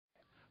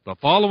The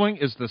following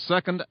is the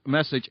second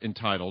message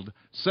entitled,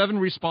 7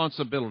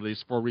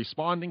 Responsibilities for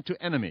Responding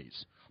to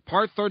Enemies.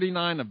 Part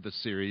 39 of the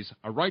series,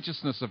 A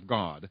Righteousness of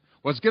God,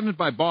 was given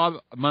by Bob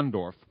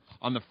Mundorf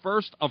on the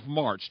 1st of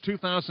March,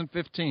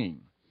 2015.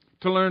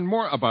 To learn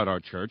more about our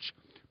church,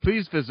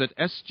 please visit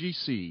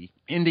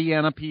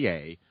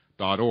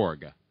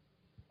sgcindianapa.org.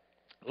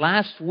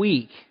 Last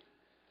week,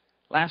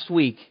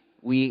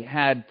 we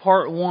had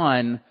part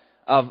 1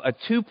 of a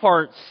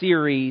 2-part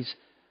series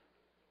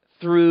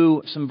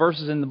through some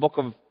verses in the book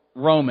of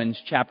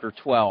Romans, chapter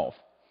 12.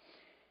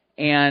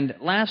 And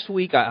last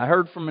week, I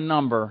heard from a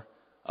number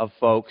of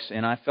folks,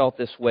 and I felt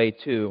this way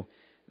too,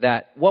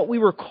 that what we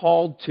were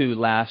called to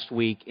last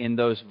week in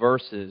those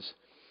verses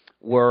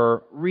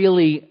were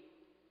really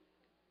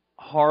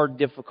hard,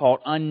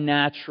 difficult,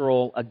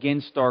 unnatural,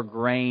 against our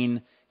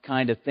grain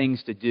kind of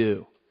things to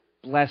do.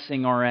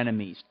 Blessing our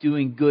enemies,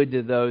 doing good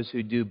to those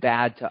who do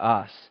bad to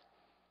us.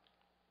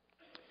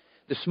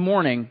 This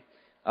morning,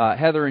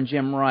 Heather and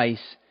Jim Rice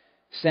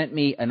sent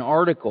me an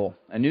article,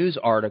 a news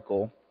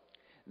article,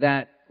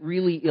 that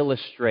really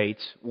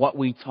illustrates what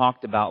we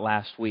talked about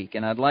last week.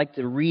 And I'd like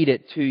to read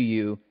it to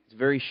you, it's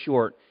very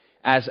short,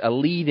 as a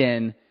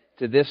lead-in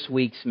to this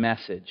week's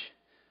message.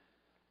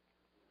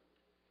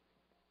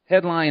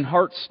 Headline,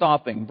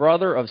 Heart-Stopping,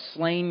 Brother of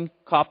Slain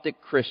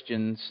Coptic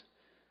Christians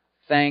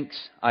Thanks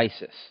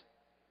ISIS.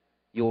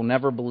 You'll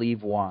never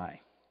believe why.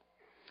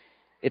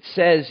 It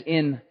says,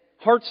 in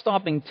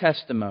heart-stopping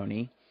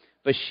testimony,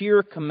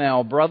 Bashir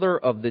Kamel, brother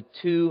of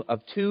two of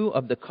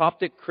the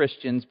Coptic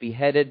Christians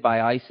beheaded by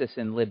ISIS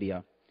in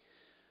Libya,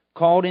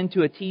 called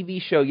into a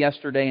TV show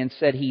yesterday and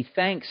said he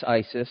thanks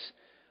ISIS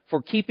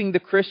for keeping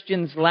the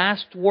Christians'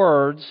 last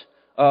words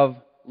of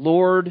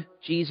Lord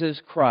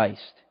Jesus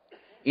Christ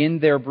in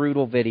their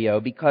brutal video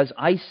because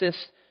ISIS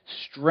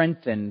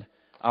strengthened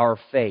our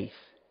faith.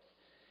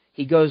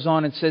 He goes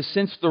on and says,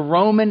 since the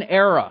Roman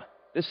era,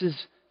 this is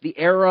the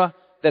era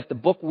that the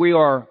book we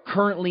are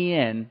currently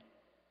in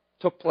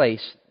took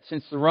place.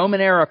 Since the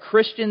Roman era,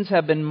 Christians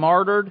have been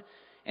martyred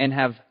and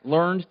have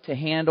learned to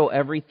handle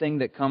everything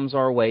that comes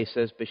our way,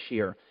 says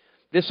Bashir.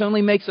 This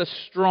only makes us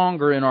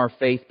stronger in our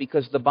faith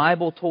because the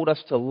Bible told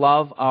us to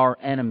love our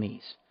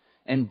enemies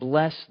and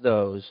bless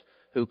those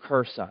who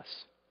curse us.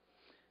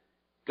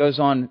 Goes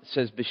on,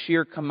 says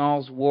Bashir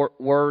Kamal's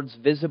words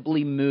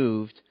visibly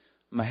moved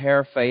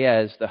Maher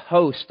Fayez, the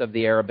host of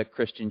the Arabic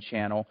Christian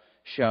channel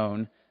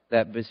shown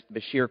that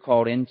Bashir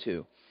called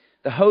into.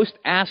 The host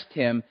asked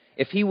him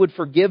if he would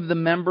forgive the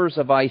members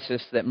of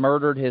ISIS that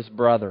murdered his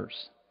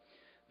brothers.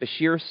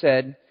 Bashir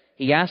said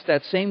he asked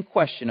that same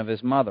question of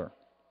his mother.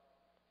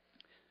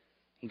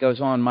 He goes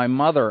on, my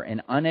mother,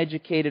 an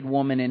uneducated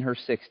woman in her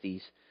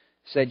 60s,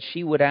 said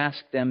she would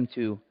ask them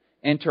to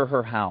enter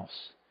her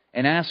house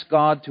and ask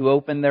God to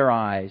open their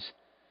eyes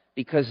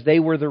because they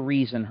were the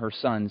reason her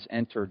sons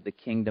entered the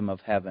kingdom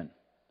of heaven.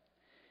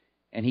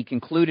 And he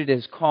concluded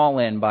his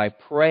call-in by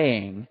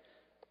praying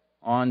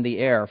on the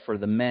air for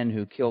the men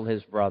who killed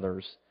his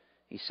brothers.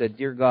 He said,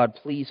 Dear God,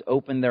 please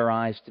open their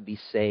eyes to be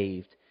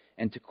saved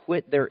and to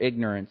quit their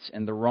ignorance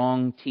and the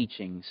wrong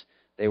teachings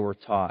they were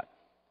taught.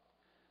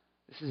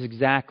 This is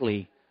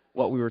exactly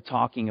what we were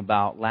talking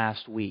about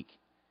last week.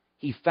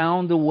 He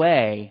found a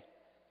way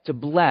to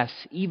bless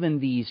even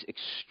these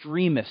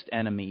extremist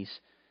enemies,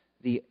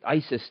 the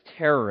ISIS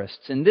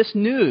terrorists. And this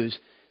news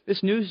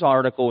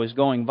article is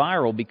going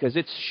viral because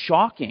it's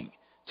shocking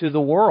to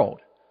the world.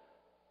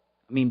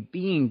 I mean,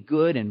 being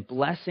good and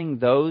blessing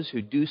those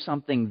who do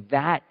something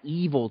that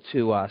evil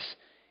to us,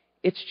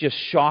 it's just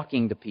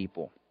shocking to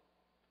people.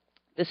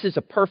 This is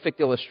a perfect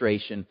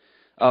illustration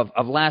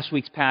of last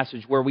week's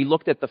passage where we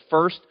looked at the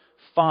first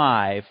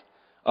 5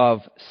 of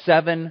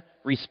 7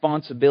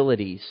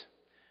 responsibilities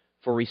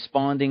for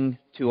responding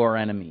to our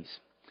enemies.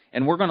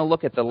 And we're going to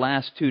look at the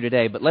last 2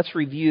 today, but let's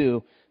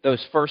review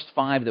those first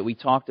 5 that we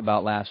talked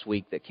about last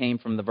week that came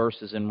from the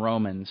verses in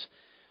Romans.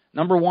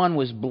 Number 1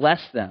 was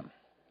bless them.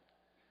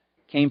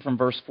 Came from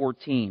verse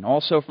 14.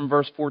 Also from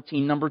verse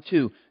 14, number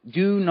 2,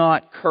 do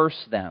not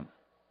curse them.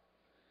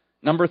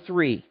 Number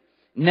 3,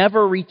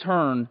 never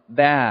return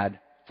bad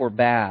for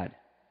bad.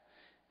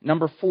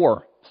 Number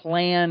 4,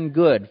 plan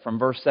good from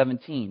verse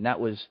 17.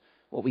 That was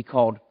what we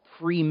called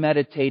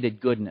premeditated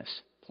goodness,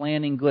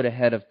 planning good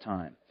ahead of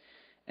time.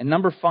 And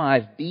number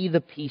 5, be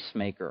the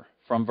peacemaker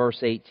from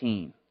verse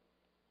 18.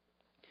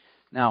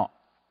 Now,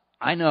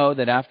 I know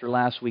that after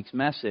last week's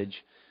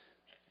message,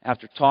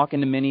 after talking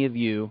to many of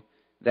you,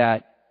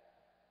 that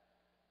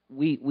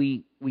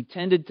we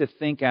tended to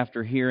think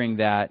after hearing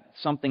that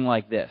something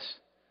like this.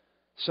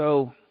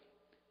 So,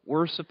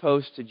 we're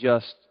supposed to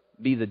just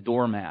be the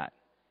doormat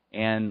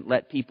and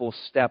let people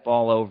step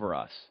all over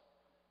us.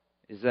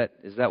 Is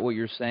that what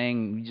you're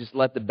saying? You just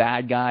let the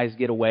bad guys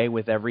get away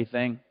with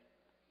everything?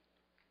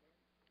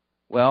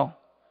 Well,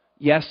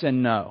 yes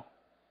and no.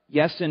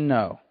 Yes and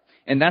no.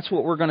 And that's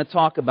what we're going to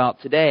talk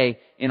about today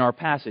in our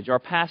passage. Our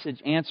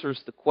passage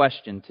answers the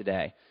question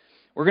today.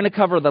 We're going to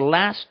cover the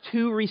last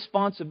 2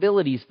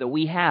 responsibilities that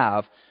we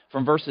have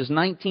from verses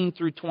 19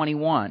 through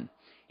 21.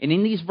 And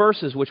in these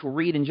verses, which we'll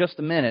read in just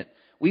a minute,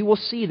 we will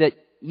see that,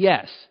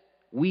 yes,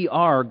 we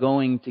are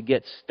going to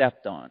get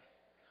stepped on.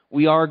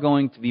 We are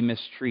going to be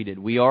mistreated.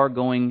 We are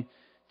going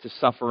to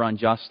suffer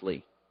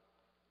unjustly.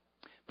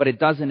 But it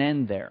doesn't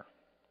end there.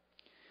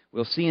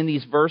 We'll see in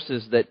these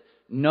verses that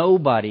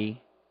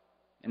nobody,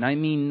 and I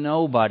mean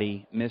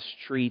nobody,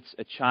 mistreats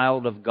a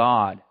child of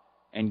God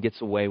and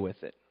gets away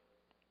with it.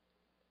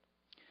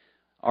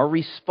 Our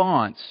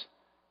response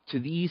to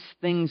these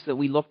things that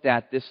we looked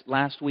at this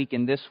last week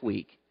and this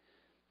week,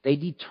 they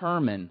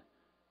determine,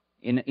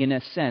 in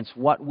a sense,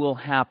 what will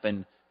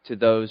happen to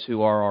those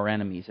who are our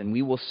enemies. And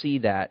we will see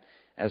that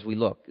as we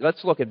look.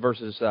 Let's look at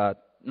verses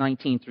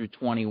 19 through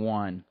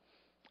 21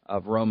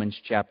 of Romans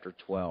chapter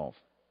 12.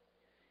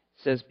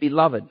 It says,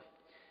 "Beloved,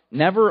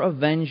 never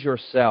avenge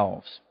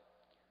yourselves,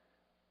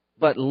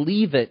 but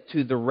leave it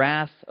to the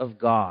wrath of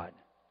God.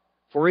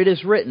 For it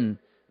is written,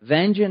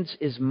 'Vengeance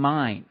is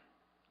mine.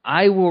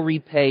 I will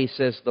repay,'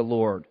 says the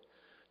Lord.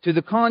 To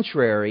the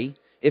contrary,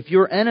 if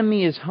your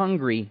enemy is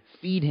hungry,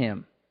 feed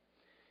him.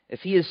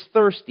 If he is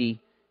thirsty,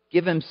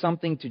 give him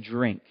something to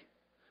drink.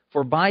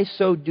 For by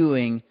so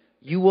doing,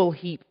 you will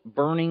heap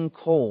burning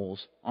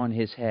coals on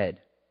his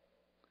head.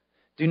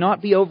 Do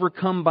not be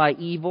overcome by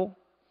evil,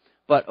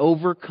 but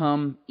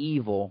overcome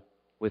evil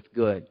with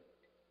good."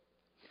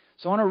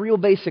 So on a real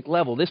basic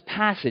level, this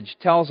passage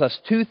tells us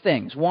two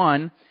things.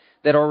 One,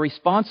 that our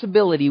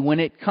responsibility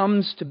when it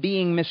comes to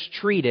being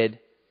mistreated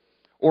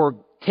or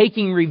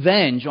taking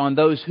revenge on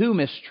those who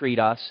mistreat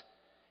us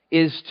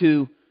is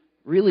to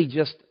really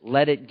just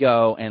let it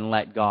go and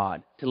let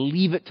God, to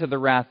leave it to the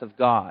wrath of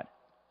God.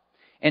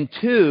 And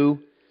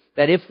two,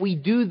 that if we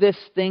do this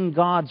thing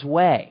God's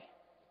way,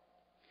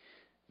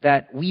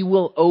 that we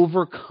will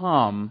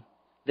overcome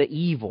the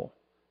evil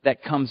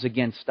that comes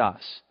against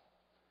us.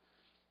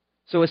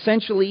 So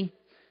essentially,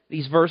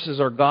 these verses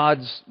are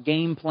God's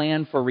game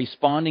plan for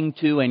responding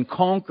to and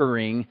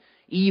conquering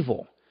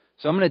evil.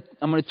 So I'm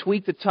going to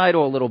tweak the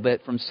title a little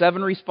bit from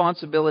 7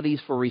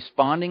 responsibilities for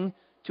responding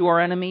to our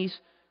enemies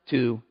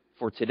to,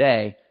 for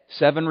today,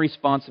 7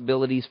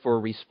 responsibilities for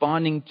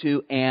responding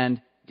to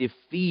and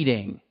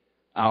defeating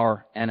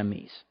our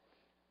enemies.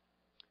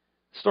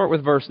 Start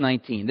with verse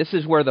 19. This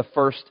is where the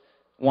first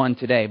one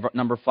today,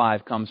 number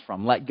 5, comes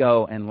from. Let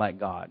go and let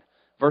God.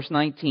 Verse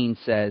 19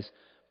 says,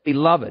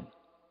 "Beloved,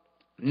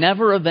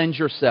 never avenge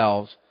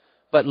yourselves,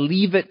 but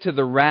leave it to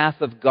the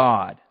wrath of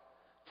God.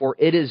 For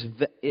it is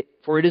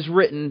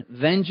written,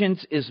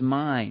 'Vengeance is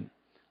mine.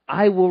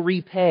 I will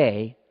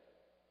repay,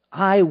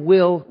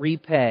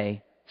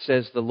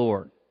 says the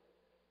Lord.'"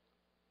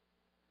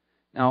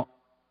 Now,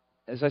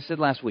 as I said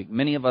last week,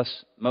 many of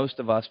us, most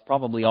of us,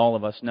 probably all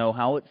of us know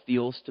how it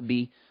feels to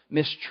be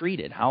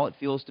mistreated, how it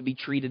feels to be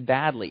treated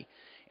badly.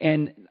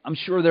 And I'm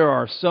sure there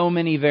are so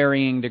many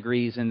varying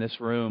degrees in this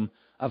room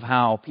of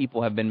how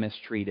people have been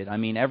mistreated. I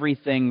mean,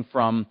 everything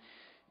from,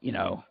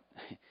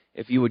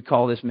 if you would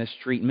call this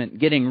mistreatment,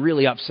 getting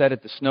really upset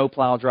at the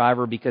snowplow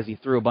driver because he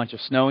threw a bunch of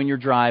snow in your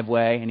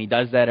driveway, and he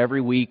does that every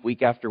week,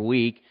 week after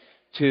week,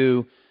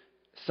 to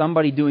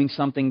somebody doing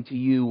something to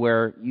you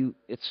where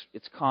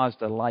it's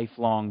caused a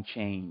lifelong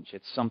change.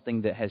 It's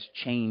something that has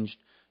changed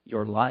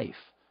your life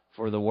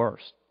for the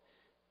worst.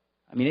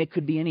 I mean, it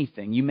could be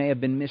anything. You may have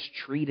been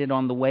mistreated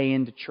on the way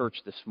into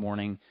church this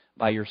morning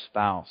by your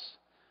spouse.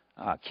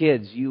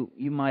 Kids, you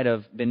might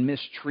have been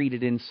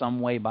mistreated in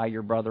some way by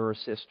your brother or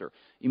sister.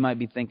 You might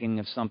be thinking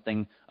of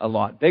something a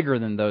lot bigger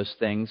than those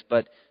things,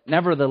 but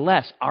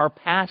nevertheless, our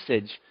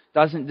passage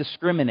doesn't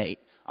discriminate.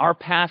 Our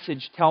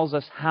passage tells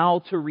us how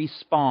to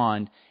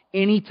respond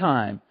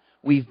anytime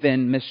we've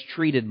been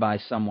mistreated by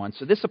someone.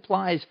 So this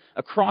applies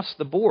across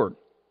the board.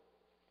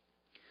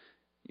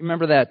 You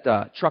remember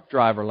that truck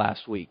driver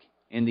last week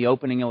in the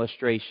opening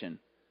illustration?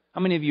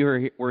 How many of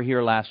you were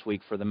here last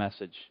week for the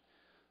message?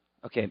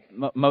 Okay,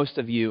 most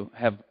of you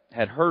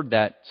had heard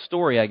that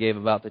story I gave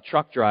about the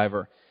truck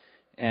driver,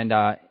 and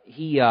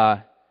he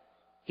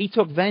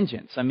took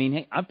vengeance. I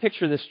mean, I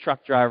picture this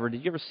truck driver.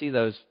 Did you ever see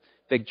those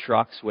big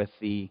trucks with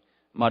the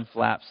mud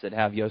flaps that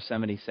have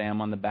Yosemite Sam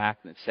on the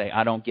back that say,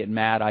 "I don't get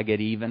mad, I get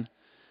even"?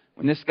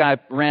 When this guy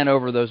ran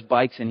over those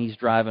bikes and he's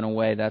driving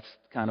away, that's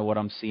kind of what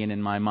I'm seeing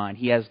in my mind.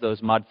 He has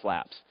those mud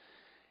flaps.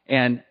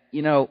 And,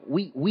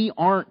 we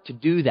aren't to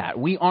do that.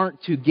 We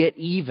aren't to get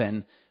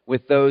even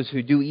with those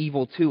who do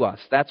evil to us.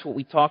 That's what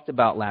we talked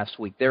about last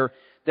week.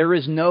 There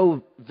is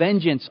no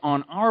vengeance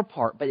on our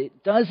part, but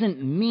it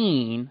doesn't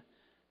mean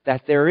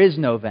that there is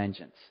no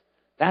vengeance.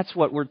 That's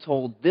what we're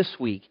told this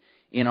week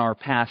in our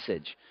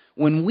passage.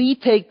 When we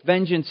take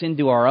vengeance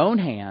into our own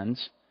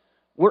hands,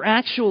 what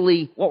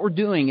we're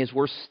doing is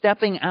we're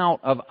stepping out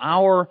of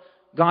our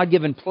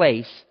God-given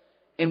place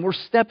and we're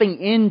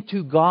stepping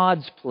into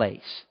God's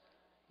place.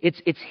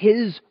 It's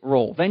His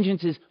role.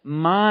 Vengeance is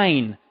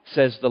mine,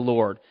 says the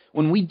Lord.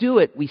 When we do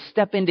it, we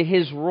step into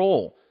His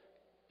role.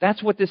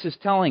 That's what this is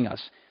telling us.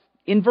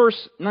 In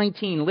verse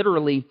 19,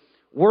 literally,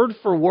 word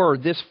for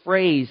word, this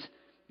phrase,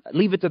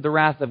 "leave it to the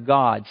wrath of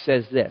God,"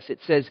 says this.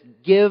 It says,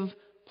 "Give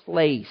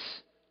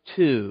place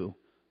to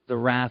the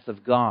wrath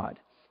of God."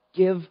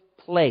 Give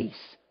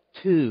place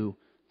to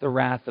the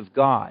wrath of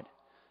God.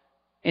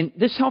 And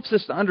this helps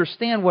us to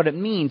understand what it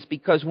means,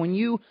 because when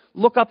you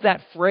look up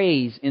that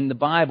phrase in the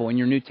Bible, in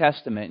your New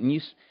Testament, and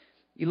you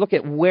look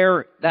at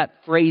where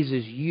that phrase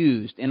is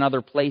used in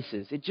other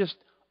places, it just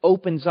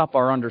opens up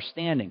our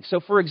understanding. So,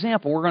 for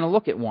example, we're going to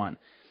look at one.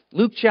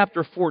 Luke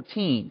chapter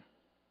 14,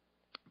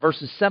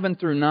 verses 7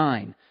 through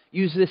 9,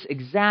 use this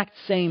exact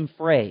same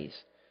phrase.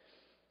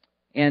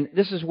 And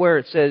this is where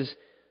it says,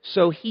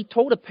 "So he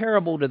told a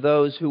parable to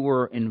those who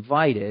were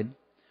invited,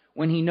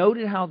 when he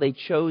noted how they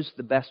chose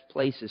the best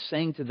places,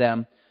 saying to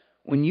them,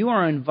 'When you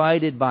are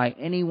invited by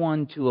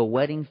anyone to a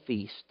wedding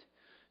feast,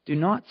 do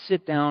not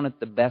sit down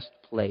at the best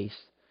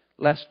place,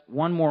 lest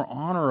one more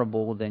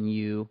honorable than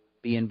you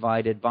be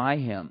invited by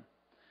him.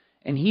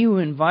 And he who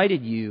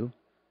invited you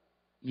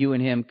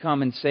and him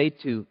come and say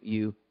to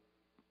you,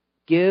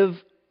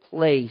 give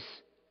place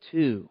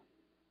to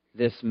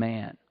this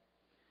man.'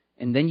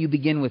 And then you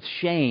begin with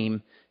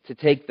shame to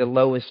take the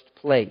lowest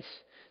place."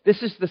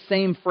 This is the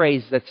same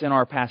phrase that's in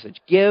our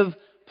passage. Give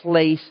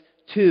place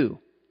to.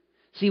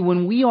 See,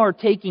 when we are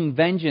taking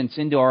vengeance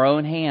into our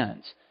own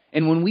hands,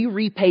 and when we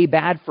repay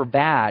bad for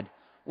bad,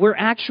 we're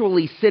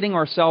actually sitting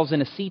ourselves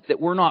in a seat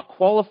that we're not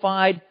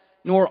qualified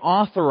nor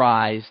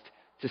authorized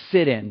to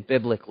sit in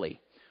biblically.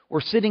 We're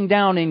sitting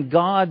down in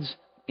God's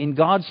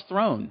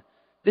throne.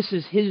 This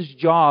is His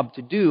job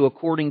to do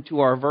according to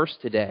our verse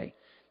today.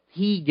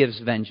 He gives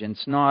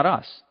vengeance, not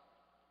us.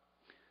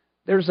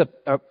 There's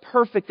a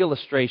perfect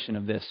illustration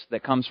of this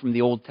that comes from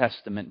the Old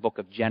Testament book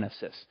of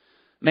Genesis.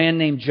 A man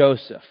named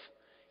Joseph.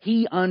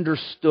 He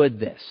understood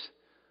this.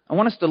 I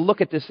want us to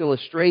look at this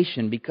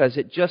illustration because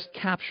it just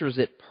captures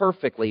it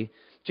perfectly.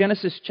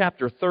 Genesis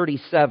chapter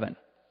 37.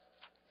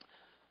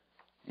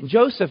 And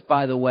Joseph,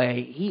 by the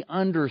way, he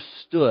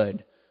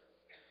understood,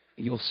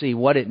 you'll see,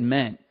 what it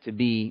meant to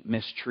be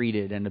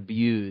mistreated and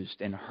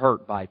abused and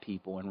hurt by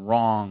people and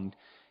wronged.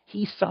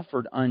 He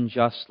suffered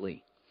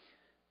unjustly.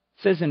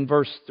 It says in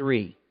verse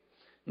 3,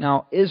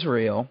 "Now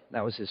Israel,"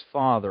 that was his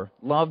father,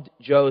 "loved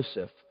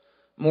Joseph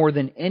more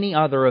than any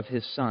other of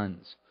his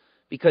sons,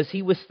 because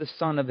he was the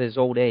son of his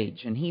old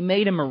age. And he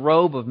made him a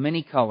robe of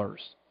many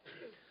colors.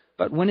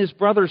 But when his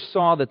brothers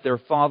saw that their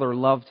father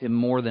loved him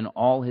more than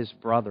all his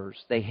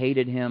brothers, they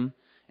hated him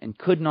and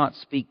could not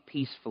speak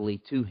peacefully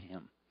to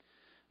him.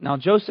 Now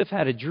Joseph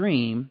had a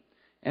dream,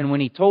 and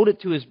when he told it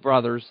to his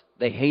brothers,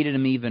 they hated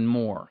him even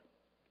more."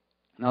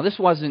 Now this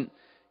wasn't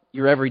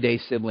your everyday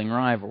sibling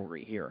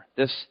rivalry here.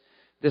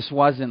 This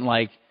wasn't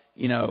like,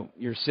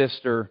 your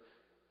sister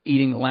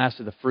eating the last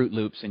of the Fruit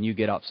Loops and you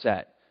get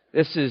upset.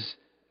 This is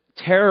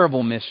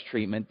terrible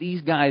mistreatment.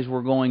 These guys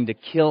were going to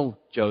kill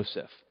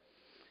Joseph.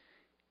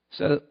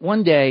 So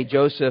one day,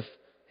 Joseph,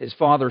 his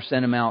father,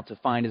 sent him out to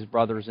find his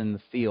brothers in the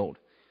field.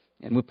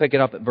 And we'll pick it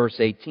up at verse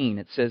 18.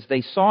 It says,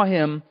 "They saw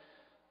him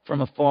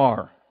from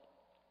afar,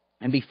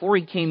 and before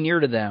he came near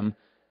to them,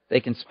 they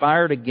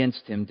conspired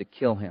against him to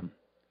kill him.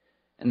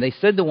 And they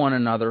said to one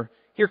another,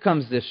 'Here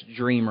comes this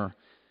dreamer.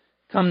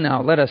 Come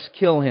now, let us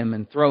kill him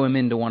and throw him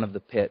into one of the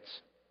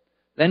pits.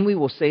 Then we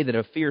will say that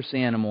a fierce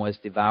animal has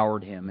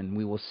devoured him, and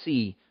we will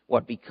see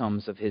what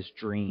becomes of his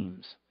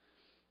dreams.'"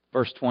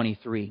 Verse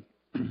 23.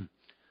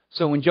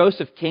 "So when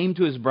Joseph came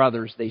to his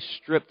brothers, they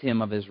stripped him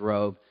of his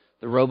robe,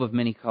 the robe of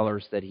many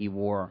colors that he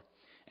wore.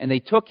 And they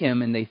took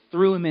him and they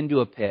threw him into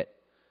a pit.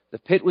 The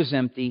pit was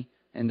empty,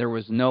 and there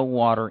was no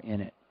water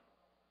in it."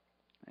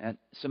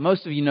 So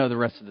most of you know the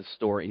rest of the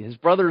story. His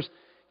brothers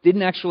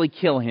didn't actually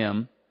kill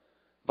him,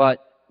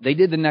 but they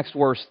did the next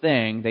worst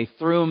thing. They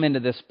threw him into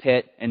this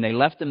pit, and they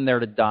left him there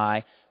to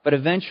die. But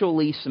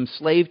eventually some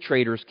slave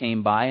traders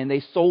came by, and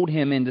they sold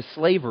him into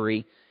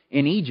slavery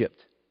in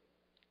Egypt.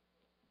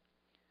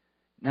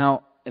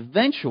 Now,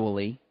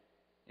 eventually,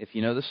 if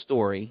you know the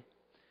story,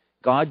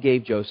 God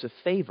gave Joseph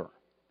favor.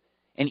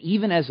 And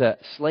even as a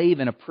slave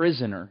and a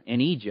prisoner in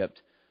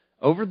Egypt,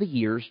 over the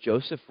years,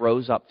 Joseph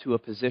rose up to a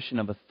position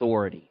of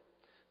authority,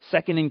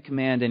 second in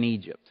command in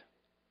Egypt.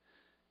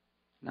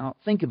 Now,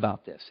 think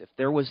about this. If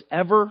there was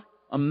ever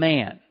a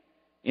man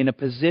in a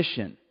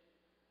position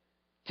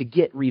to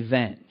get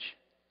revenge,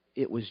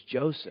 it was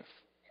Joseph.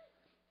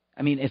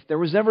 I mean, if there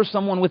was ever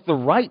someone with the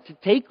right to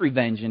take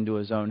revenge into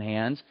his own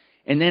hands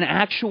and then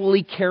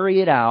actually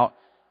carry it out,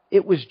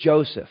 it was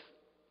Joseph.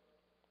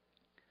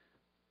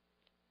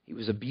 He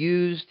was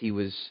abused, he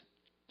was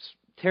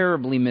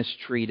terribly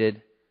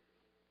mistreated,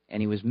 and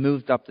he was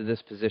moved up to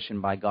this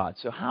position by God.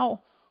 So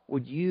how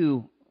would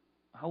you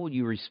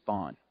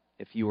respond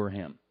if you were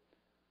him?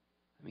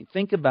 I mean,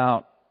 think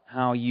about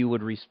how you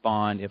would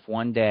respond if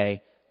one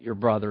day your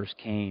brothers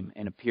came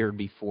and appeared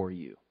before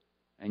you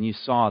and you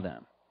saw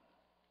them.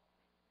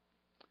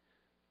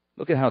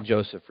 Look at how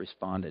Joseph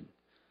responded.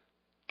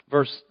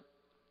 Verse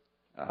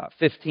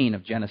 15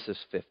 of Genesis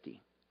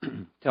 50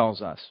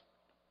 tells us,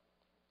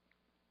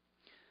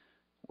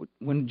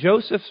 "When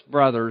Joseph's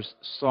brothers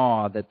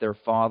saw that their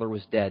father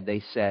was dead, they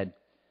said,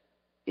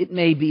 'It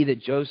may be that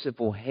Joseph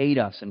will hate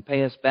us and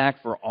pay us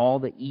back for all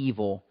the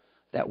evil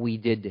that we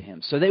did to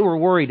him.'" So they were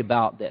worried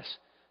about this.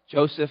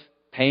 Joseph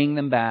paying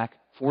them back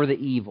for the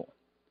evil.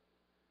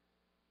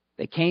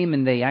 They came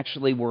and they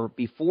actually were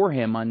before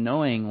him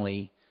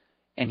unknowingly,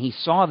 and he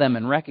saw them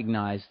and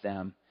recognized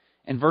them.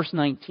 And verse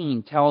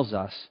 19 tells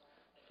us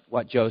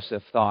what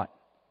Joseph thought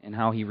and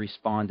how he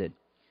responded.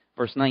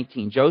 Verse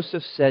 19,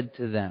 Joseph said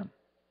to them,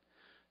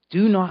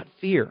 "Do not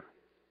fear,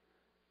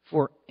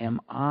 for am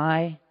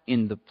I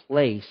in the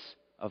place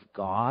of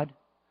God?"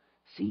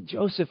 See,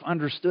 Joseph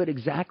understood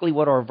exactly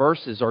what our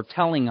verses are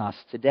telling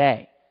us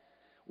today.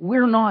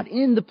 We're not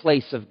in the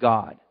place of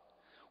God.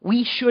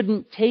 We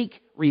shouldn't take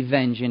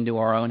revenge into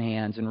our own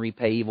hands and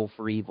repay evil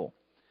for evil.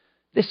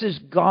 This is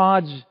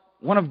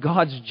one of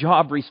God's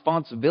job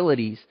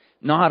responsibilities,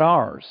 not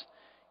ours.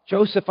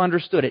 Joseph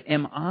understood it.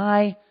 Am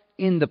I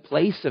in the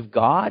place of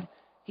God?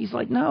 He's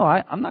like, no,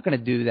 I'm not going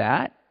to do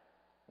that.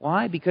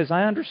 Why? Because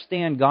I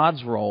understand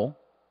God's role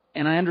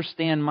and I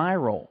understand my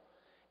role.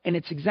 And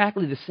it's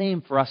exactly the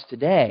same for us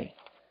today.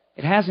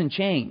 It hasn't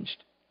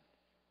changed.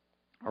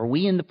 Are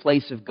we in the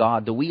place of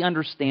God? Do we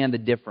understand the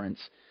difference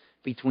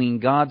between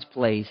God's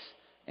place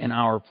and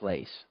our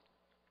place?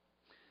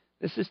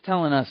 This is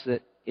telling us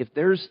that if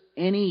there's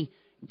any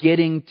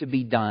getting to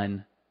be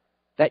done,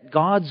 that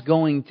God's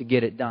going to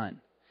get it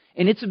done.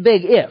 And it's a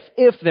big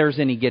if there's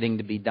any getting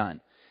to be done.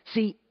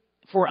 See,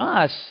 for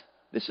us,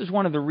 this is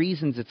one of the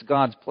reasons it's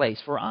God's place.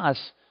 For us,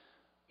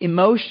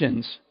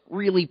 emotions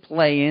really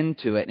play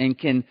into it and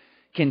can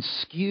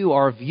skew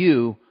our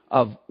view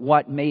of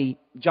what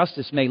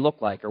justice may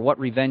look like or what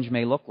revenge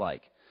may look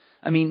like.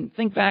 I mean,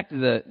 think back to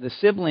the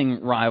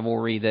sibling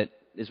rivalry that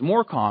is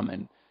more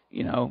common.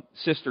 You know,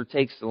 sister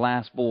takes the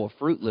last bowl of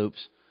Fruit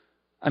Loops.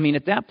 I mean,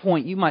 at that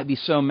point, you might be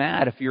so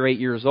mad if you're 8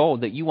 years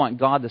old that you want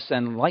God to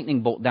send a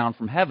lightning bolt down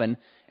from heaven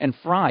and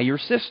fry your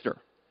sister.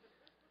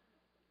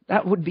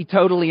 That would be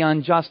totally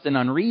unjust and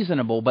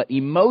unreasonable, but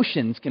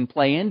emotions can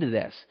play into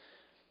this.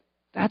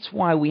 That's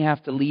why we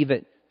have to leave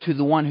it to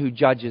the one who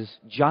judges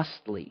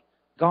justly,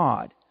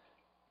 God.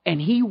 And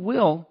He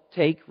will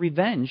take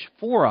revenge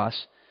for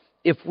us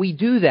if we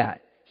do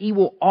that. He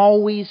will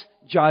always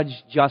judge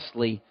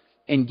justly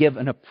and give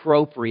an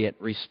appropriate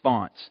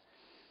response.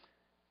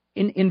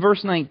 In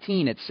verse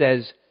 19 it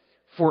says,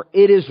 "For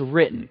it is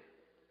written,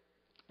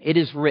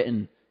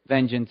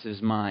 vengeance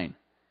is mine."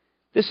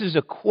 This is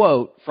a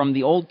quote from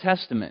the Old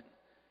Testament.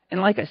 And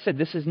like I said,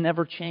 this has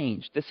never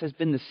changed. This has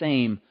been the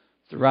same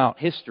throughout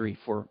history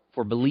for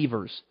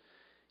believers.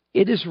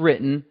 "It is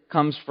written"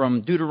 comes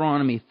from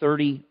Deuteronomy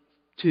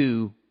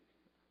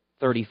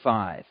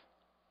 32:35.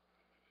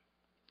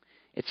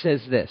 It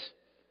says this,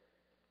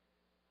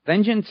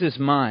 "Vengeance is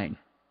mine,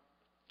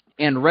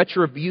 and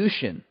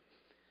retribution."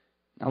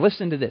 Now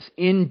listen to this.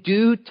 In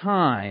due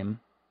time,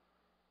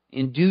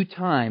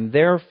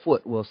 their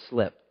foot will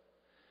slip.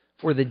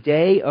 For the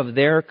day of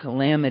their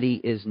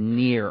calamity is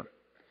near,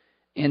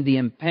 and the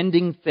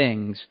impending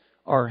things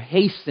are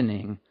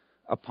hastening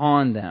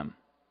upon them."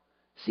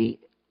 See,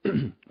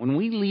 when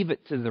we leave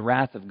it to the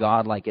wrath of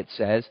God, like it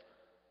says,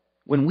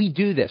 when we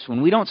do this,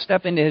 when we don't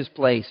step into His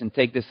place and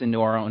take this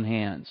into our own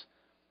hands,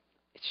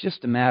 it's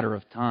just a matter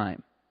of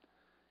time.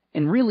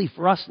 And really,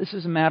 for us, this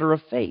is a matter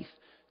of faith.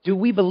 Do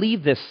we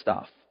believe this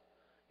stuff?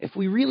 If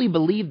we really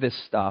believe this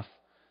stuff,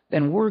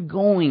 then we're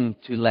going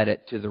to let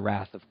it to the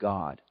wrath of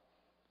God.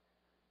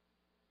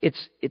 It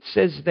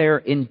says there,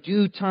 in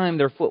due time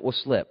their foot will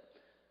slip.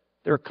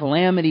 Their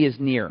calamity is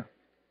near.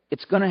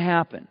 It's going to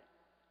happen.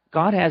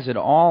 God has it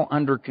all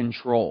under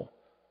control.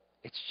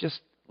 It's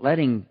just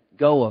letting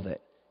go of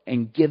it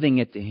and giving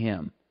it to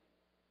Him.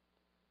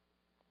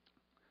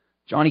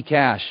 Johnny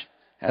Cash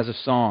has a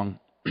song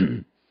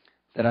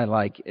that I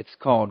like. It's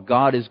called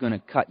 "God is Going to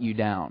Cut You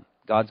Down."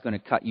 God's going to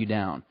cut you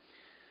down.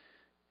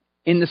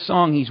 In the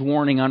song, he's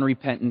warning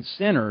unrepentant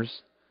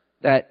sinners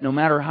that no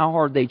matter how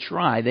hard they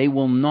try, they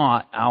will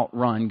not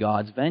outrun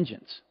God's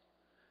vengeance.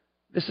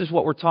 This is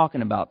what we're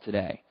talking about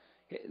today.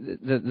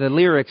 The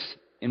lyrics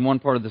in one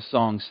part of the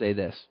song say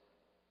this: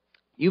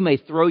 "You may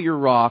throw your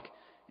rock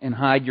and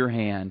hide your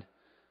hand,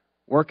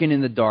 working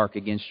in the dark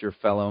against your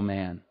fellow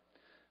man.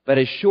 But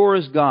as sure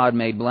as God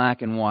made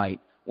black and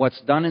white,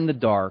 what's done in the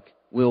dark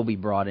will be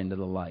brought into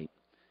the light.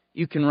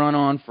 You can run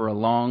on for a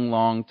long,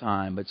 long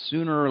time, but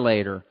sooner or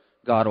later,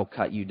 God will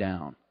cut you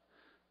down."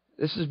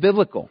 This is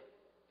biblical.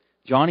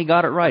 Johnny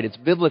got it right. It's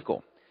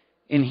biblical.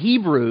 In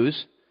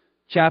Hebrews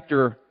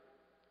chapter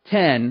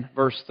 10,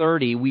 verse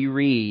 30, we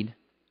read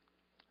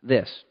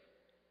this: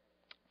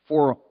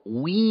 "For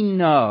we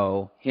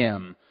know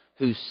Him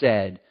who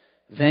said,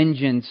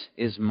 'Vengeance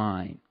is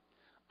mine,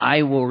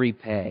 I will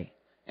repay.'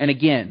 And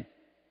again,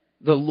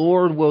 the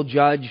Lord will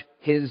judge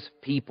His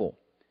people."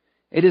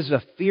 It is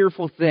a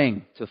fearful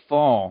thing to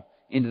fall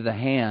into the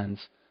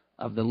hands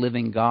of the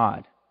living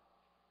God.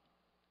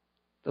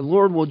 The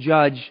Lord will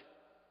judge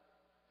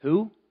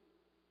who?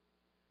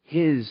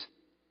 His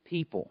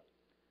people.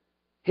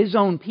 His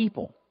own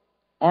people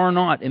are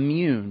not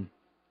immune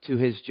to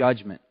His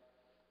judgment.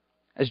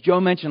 As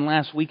Joe mentioned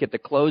last week at the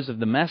close of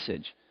the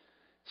message,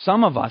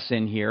 some of us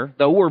in here,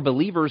 though we're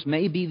believers,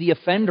 may be the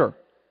offender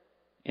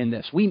in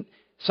this.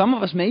 Some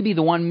of us may be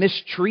the one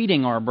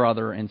mistreating our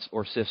brother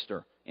or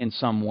sister in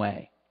some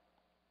way.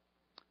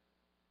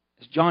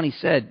 As Johnny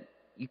said,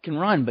 You can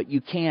run, but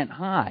you can't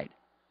hide.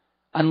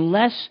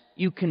 Unless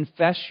you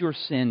confess your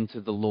sin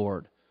to the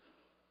Lord.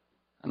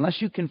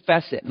 Unless you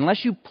confess it.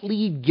 Unless you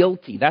plead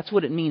guilty. That's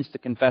what it means to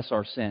confess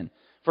our sin.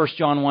 1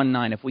 John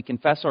 1:9, if we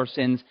confess our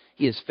sins,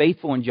 He is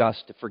faithful and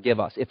just to forgive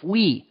us. If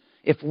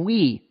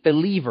we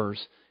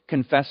believers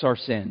confess our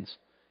sins,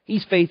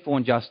 He's faithful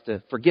and just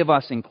to forgive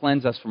us and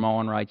cleanse us from all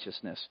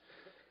unrighteousness.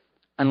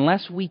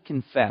 Unless we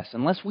confess,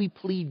 unless we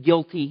plead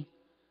guilty,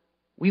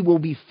 we will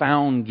be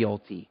found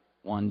guilty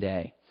one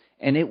day.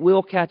 And it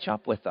will catch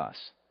up with us.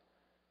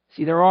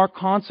 See, there are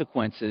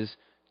consequences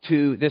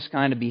to this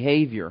kind of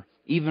behavior,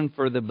 even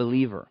for the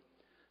believer.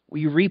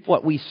 We reap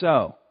what we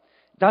sow.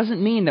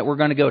 Doesn't mean that we're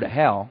going to go to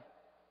hell.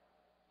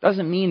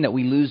 Doesn't mean that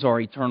we lose our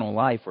eternal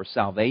life or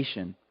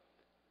salvation.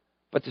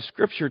 But the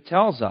Scripture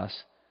tells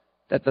us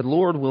that the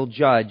Lord will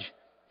judge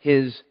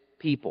His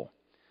people.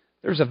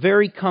 There's a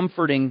very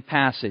comforting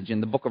passage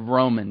in the book of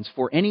Romans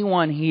for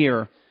anyone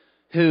here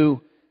who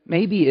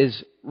maybe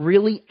is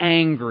really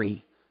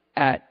angry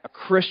at a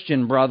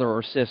Christian brother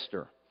or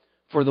sister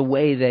for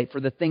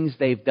the things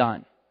they've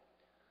done.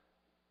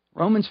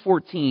 Romans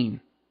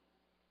 14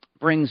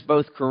 brings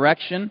both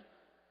correction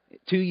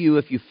to you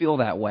if you feel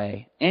that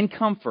way, and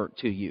comfort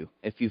to you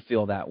if you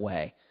feel that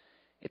way.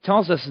 It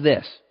tells us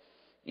this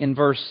in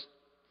verse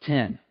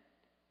 10.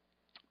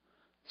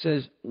 It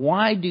says,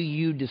 "Why do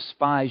you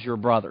despise your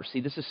brother?" See,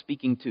 this is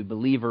speaking to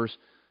believers,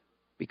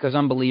 because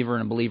unbeliever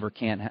and a believer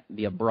can't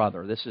be a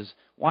brother. This is,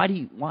 why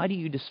do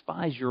you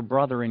despise your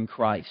brother in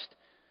Christ?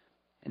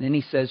 And then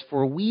he says,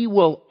 "For we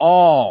will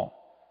all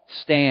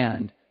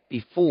stand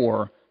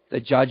before the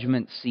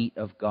judgment seat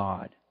of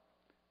God.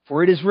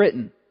 For it is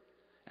written,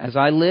 as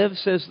I live,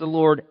 says the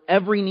Lord,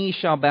 every knee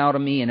shall bow to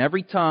me, and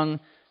every tongue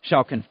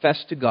shall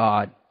confess to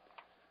God.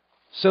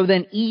 So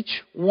then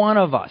each one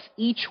of us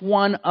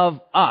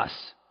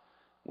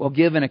will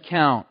give an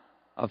account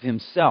of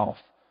himself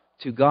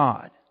to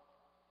God."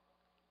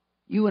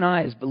 You and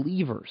I as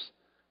believers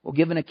will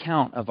give an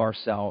account of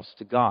ourselves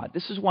to God.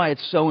 This is why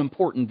it's so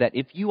important that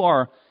if you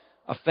are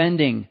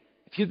offending,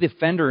 if you're the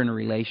offender in a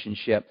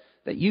relationship,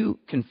 that you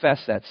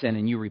confess that sin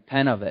and you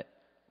repent of it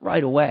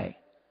right away.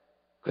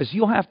 Because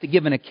you'll have to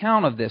give an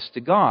account of this to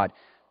God.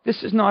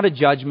 This is not a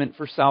judgment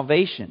for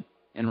salvation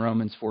in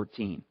Romans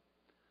 14.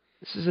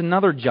 This is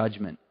another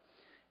judgment.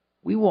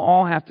 We will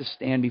all have to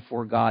stand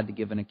before God to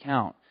give an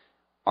account.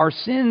 Our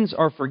sins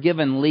are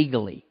forgiven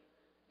legally.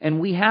 And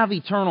we have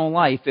eternal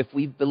life if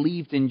we've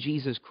believed in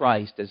Jesus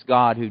Christ as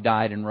God who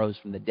died and rose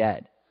from the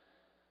dead.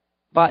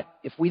 But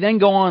if we then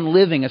go on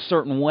living a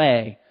certain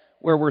way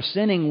where we're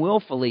sinning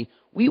willfully,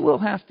 we will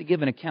have to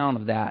give an account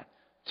of that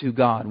to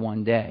God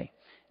one day.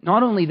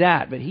 Not only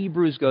that, but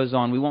Hebrews goes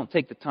on, we won't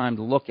take the time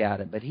to look at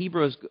it, but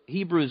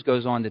Hebrews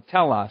goes on to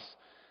tell us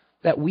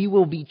that we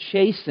will be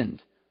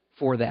chastened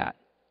for that.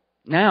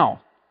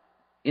 Now,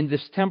 in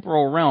this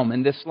temporal realm,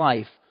 in this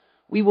life,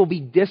 we will be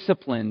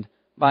disciplined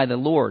by the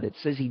Lord. It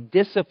says He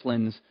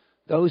disciplines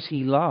those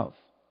He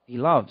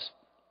loves.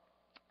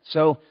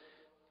 So,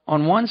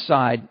 on one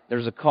side,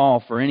 there's a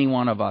call for any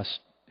one of us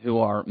who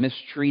are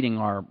mistreating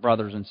our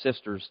brothers and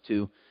sisters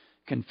to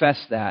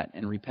confess that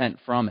and repent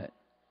from it.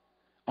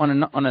 On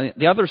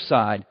the other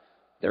side,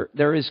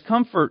 there is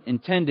comfort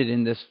intended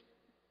in this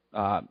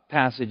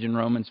passage in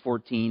Romans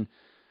 14,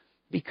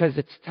 because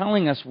it's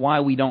telling us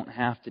why we don't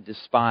have to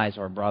despise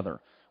our brother,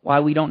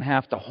 why we don't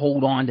have to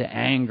hold on to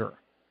anger.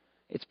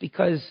 It's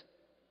because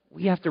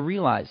we have to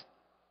realize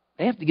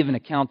they have to give an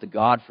account to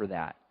God for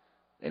that.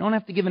 They don't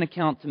have to give an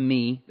account to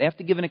me. They have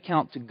to give an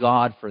account to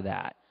God for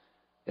that.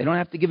 They don't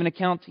have to give an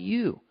account to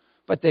you,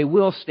 but they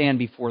will stand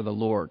before the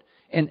Lord.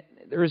 And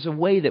there is a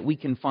way that we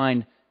can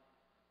find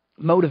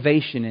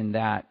motivation in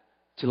that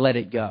to let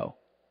it go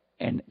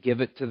and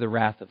give it to the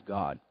wrath of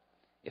God.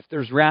 If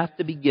there's wrath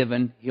to be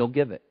given, He'll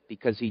give it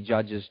because He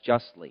judges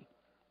justly.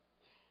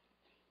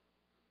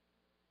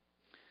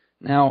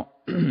 Now,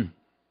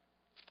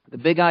 the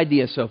big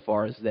idea so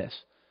far is this.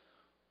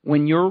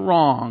 When you're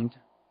wronged,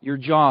 your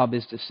job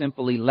is to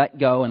simply let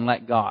go and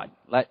let God.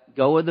 Let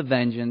go of the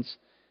vengeance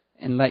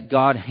and let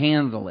God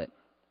handle it.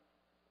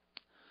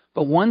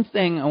 But one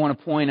thing I want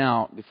to point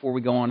out before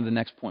we go on to the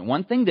next point,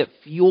 one thing that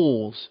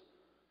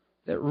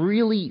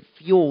really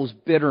fuels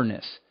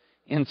bitterness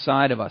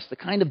inside of us, the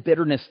kind of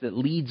bitterness that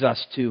leads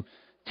us to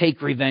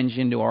take revenge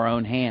into our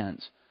own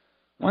hands.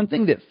 One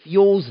thing that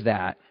fuels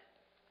that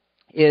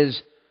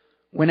is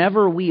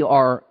whenever we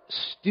are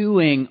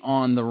stewing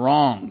on the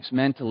wrongs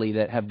mentally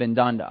that have been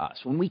done to us,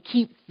 when we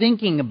keep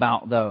thinking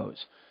about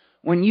those,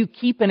 when you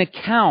keep an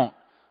account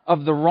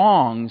of the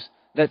wrongs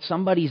that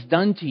somebody's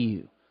done to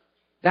you,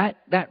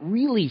 that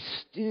really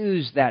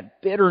stews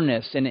that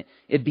bitterness, and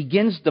it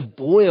begins to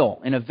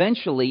boil, and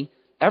eventually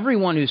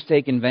everyone who's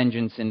taken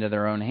vengeance into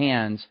their own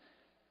hands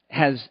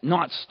has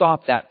not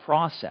stopped that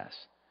process.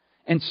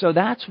 And so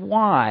that's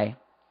why,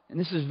 and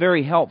this is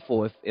very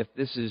helpful if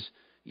this is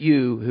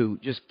you who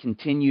just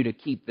continue to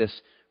keep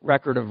this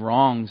record of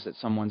wrongs that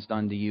someone's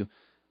done to you.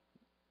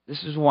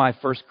 This is why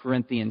 1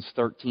 Corinthians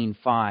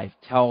 13:5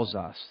 tells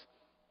us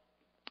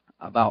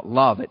about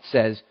love. It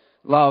says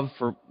love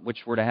for which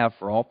we're to have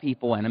for all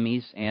people,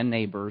 enemies, and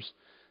neighbors,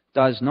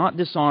 does not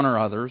dishonor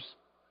others.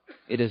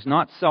 It is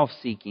not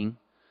self-seeking.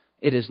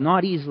 It is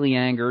not easily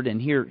angered.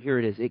 And here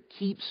it is. It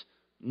keeps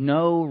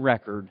no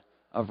record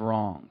of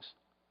wrongs.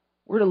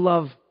 We're to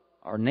love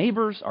our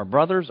neighbors, our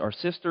brothers, our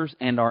sisters,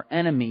 and our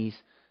enemies.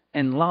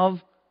 And love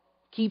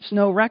keeps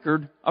no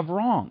record of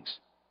wrongs.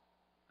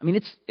 I mean,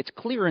 it's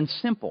clear and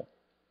simple.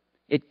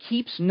 It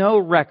keeps no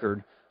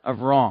record of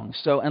wrongs.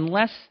 So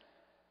unless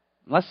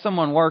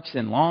someone works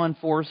in law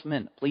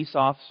enforcement, a police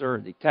officer,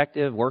 a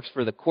detective, works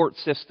for the court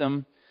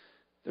system,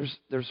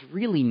 there's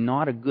really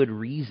not a good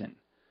reason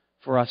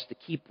for us to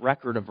keep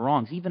record of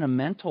wrongs, even a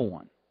mental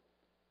one.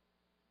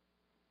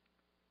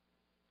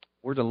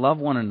 We're to love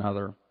one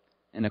another,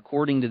 and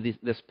according to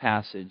this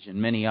passage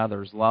and many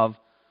others, love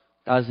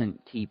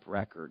doesn't keep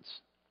records.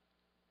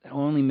 That'll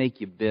only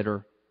make you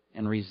bitter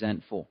and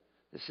resentful.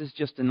 This is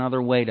just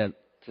another way to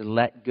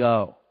let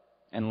go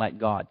and let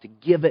God, to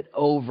give it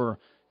over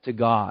to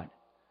God.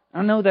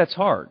 I know that's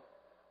hard.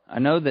 I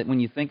know that when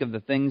you think of the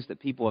things that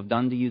people have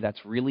done to you,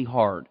 that's really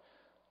hard.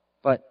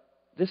 But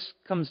this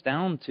comes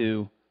down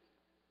to,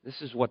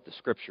 this is what the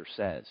Scripture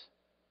says.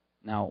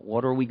 Now,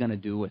 what are we going to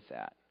do with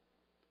that?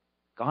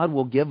 God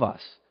will give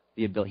us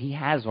the ability. He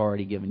has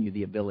already given you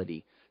the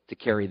ability to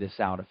carry this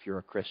out if you're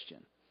a Christian.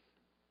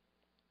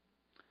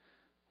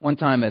 One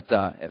time at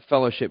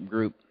fellowship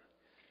group,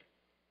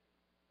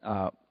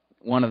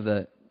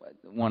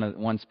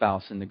 one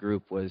spouse in the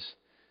group was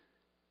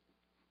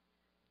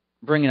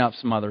bringing up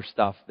some other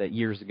stuff that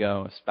years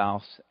ago a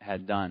spouse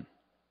had done.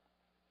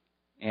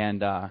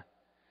 And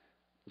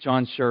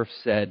John Scherf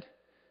said,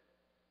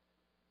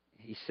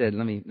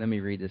 let me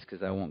read this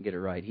because I won't get it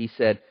right. He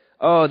said,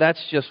 "Oh,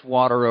 that's just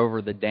water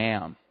over the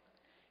dam."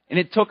 And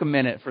it took a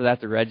minute for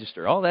that to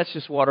register. Oh, that's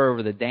just water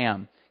over the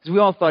dam. Because we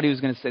all thought he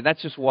was going to say,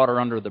 that's just water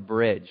under the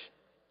bridge.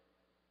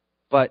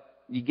 But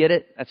you get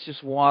it? That's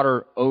just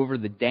water over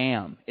the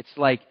dam. It's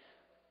like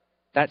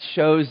that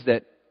shows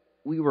that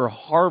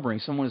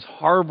someone was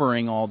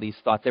harboring all these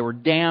thoughts. They were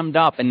dammed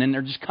up and then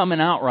they're just coming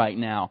out right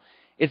now.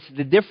 It's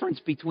the difference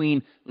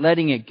between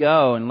letting it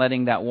go and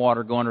letting that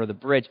water go under the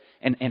bridge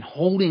and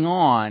holding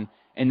on,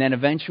 and then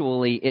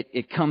eventually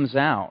it comes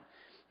out.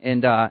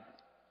 And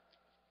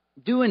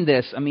doing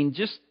this, I mean,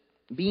 just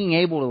being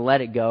able to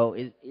let it go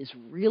is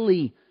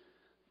really,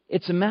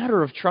 it's a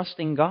matter of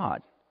trusting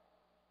God.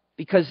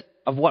 Because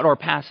of what our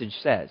passage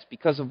says,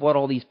 because of what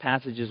all these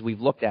passages we've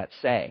looked at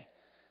say.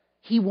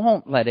 He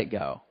won't let it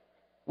go.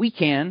 We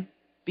can,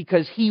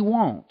 because He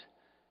won't.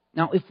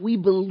 Now, if we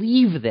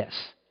believe this,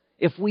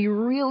 if we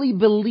really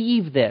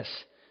believe this,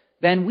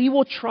 then we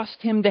will trust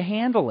Him to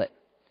handle it.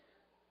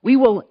 We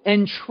will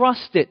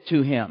entrust it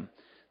to Him.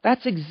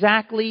 That's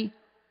exactly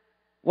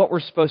what we're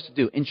supposed to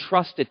do,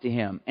 entrust it to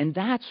Him. And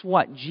that's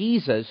what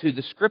Jesus, who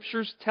the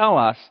Scriptures tell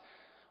us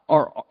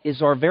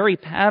is our very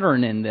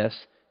pattern in this,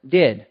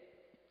 did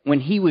when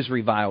He was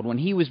reviled, when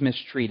He was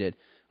mistreated,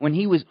 when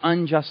He was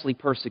unjustly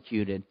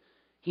persecuted.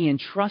 He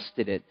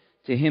entrusted it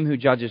to Him who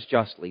judges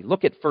justly.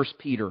 Look at 1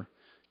 Peter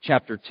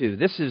chapter 2.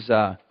 This is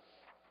a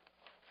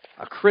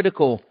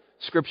critical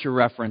Scripture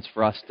reference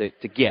for us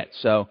to get.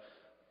 So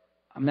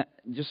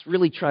just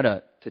really try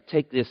to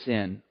take this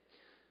in.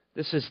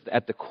 This is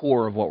at the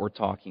core of what we're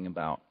talking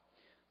about.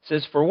 It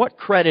says, "For what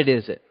credit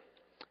is it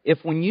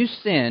if when you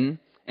sin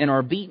and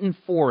are beaten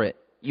for it,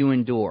 you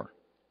endure?"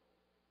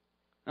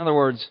 In other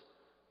words,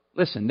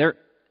 listen,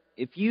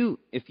 if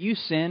you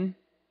sin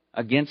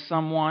against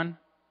someone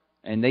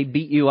and they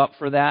beat you up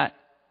for that,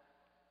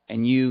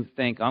 and you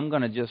think, I'm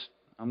going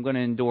to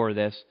endure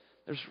this,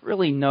 there's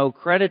really no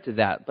credit to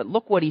that. But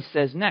look what he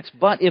says next.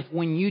 "But if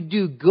when you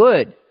do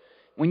good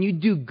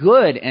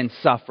and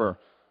suffer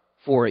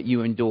for it,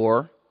 you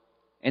endure,"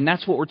 and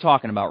that's what we're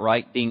talking about,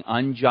 right? Being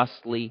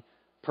unjustly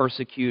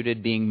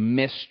persecuted, being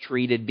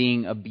mistreated,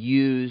 being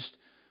abused.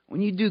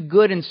 When you do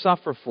good and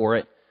suffer for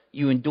it,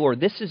 you endure.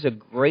 This is a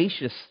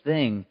gracious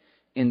thing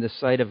in the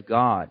sight of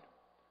God.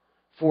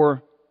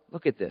 For,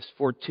 look at this,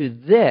 for to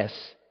this,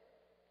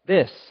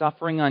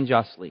 suffering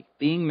unjustly,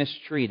 being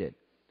mistreated,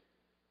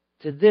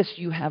 to this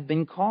you have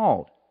been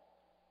called.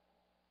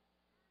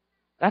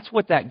 That's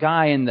what that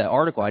guy in the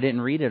article, I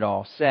didn't read it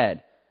all,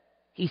 said.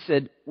 He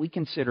said, we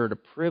consider it a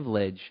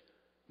privilege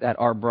that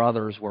our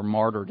brothers were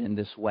martyred in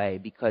this way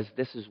because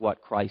this is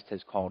what Christ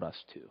has called us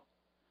to.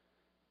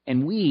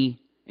 And we,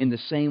 in the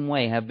same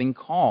way, have been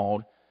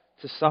called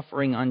to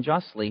suffering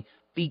unjustly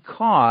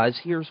because,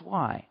 here's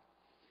why,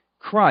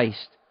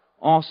 Christ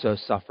also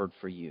suffered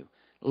for you,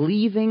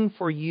 leaving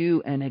for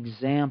you an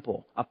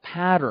example, a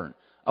pattern,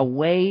 a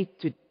way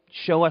to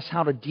show us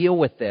how to deal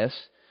with this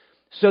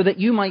so that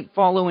you might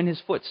follow in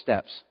His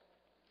footsteps.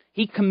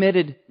 He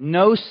committed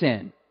no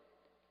sin.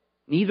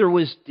 Neither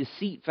was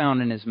deceit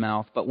found in His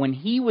mouth. But when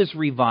He was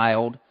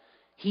reviled,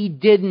 He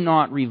did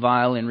not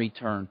revile in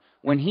return.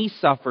 When He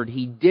suffered,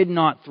 He did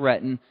not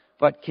threaten,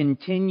 but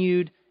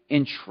continued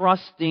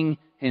entrusting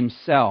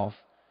Himself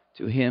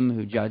to Him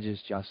who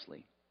judges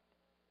justly.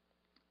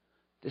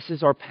 This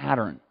is our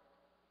pattern.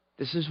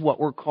 This is what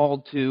we're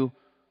called to,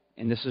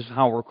 and this is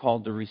how we're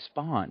called to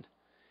respond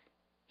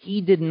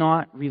He did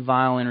not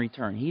revile in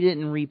return. He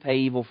didn't repay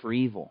evil for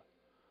evil.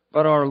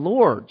 But our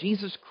Lord,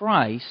 Jesus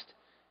Christ,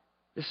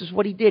 this is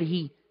what He did.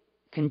 He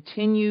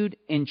continued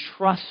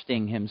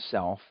entrusting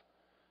Himself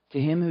to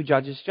Him who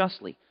judges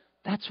justly.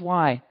 That's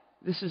why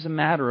this is a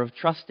matter of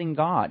trusting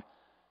God.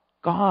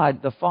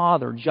 God, the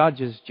Father,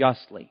 judges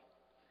justly.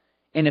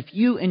 And if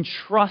you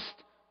entrust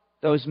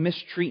those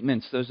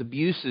mistreatments, those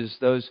abuses,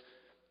 those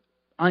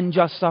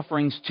unjust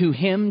sufferings to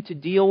Him to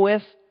deal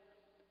with,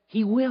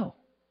 He will.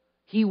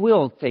 He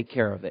will take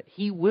care of it.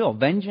 He will.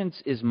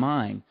 Vengeance is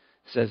mine,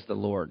 says the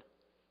Lord.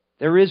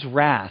 There is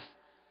wrath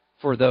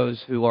for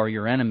those who are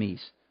your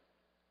enemies.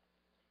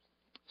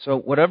 So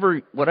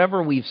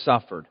whatever we've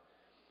suffered,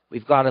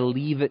 we've got to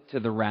leave it to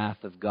the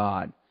wrath of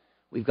God.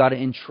 We've got to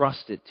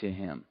entrust it to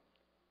Him.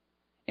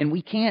 And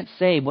we can't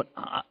say, "But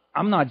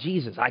I'm not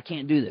Jesus. I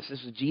can't do this.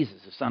 This is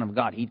Jesus, the Son of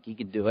God. He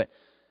can do it."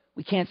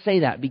 We can't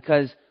say that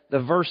because the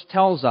verse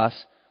tells us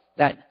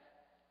that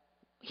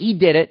He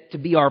did it to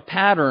be our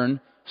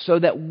pattern so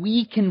that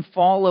we can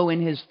follow in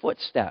His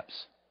footsteps.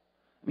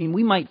 I mean,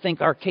 we might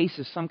think our case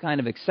is some kind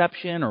of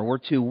exception or we're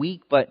too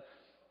weak, but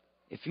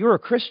if you're a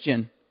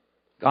Christian,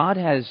 God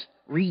has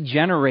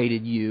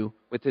regenerated you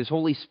with His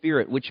Holy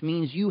Spirit, which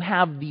means you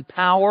have the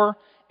power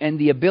and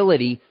the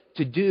ability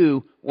to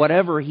do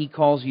whatever He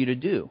calls you to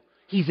do.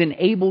 He's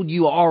enabled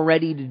you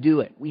already to do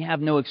it. We have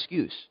no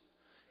excuse.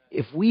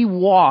 If we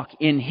walk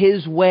in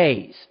His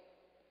ways,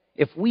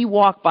 if we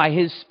walk by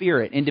His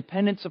Spirit in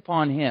dependence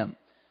upon Him,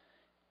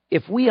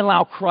 if we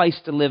allow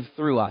Christ to live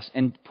through us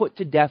and put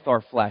to death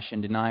our flesh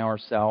and deny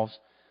ourselves,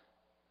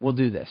 we'll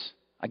do this.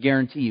 I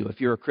guarantee you,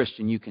 if you're a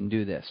Christian, you can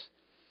do this.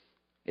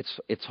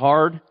 It's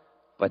hard,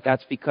 but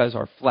that's because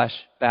our flesh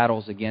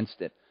battles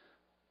against it.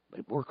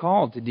 But we're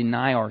called to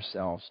deny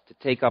ourselves, to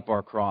take up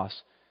our cross,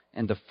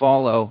 and to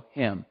follow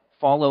Him.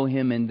 Follow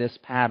Him in this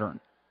pattern.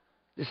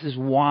 This is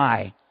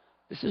why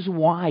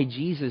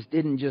Jesus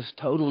didn't just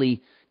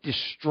totally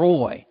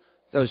destroy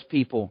those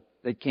people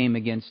that came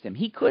against Him.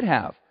 He could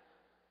have.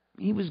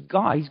 He was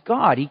God. He's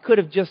God. He could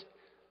have just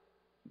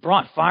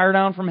brought fire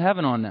down from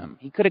heaven on them.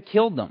 He could have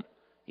killed them.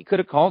 He could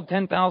have called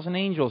 10,000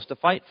 angels to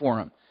fight for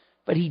Him.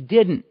 But He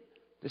didn't.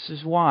 This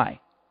is why.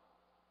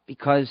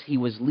 Because He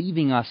was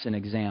leaving us an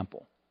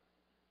example.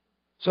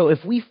 So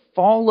if we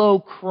follow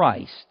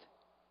Christ,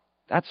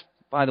 that's,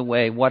 by the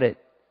way, what it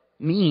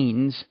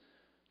means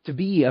to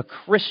be a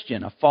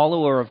Christian, a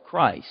follower of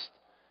Christ.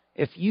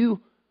 If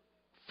you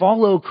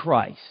follow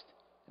Christ,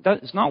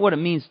 it's not what it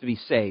means to be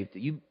saved.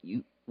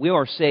 We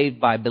are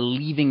saved by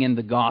believing in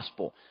the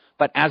gospel.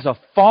 But as a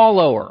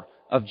follower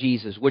of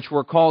Jesus, which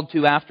we're called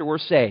to after we're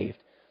saved,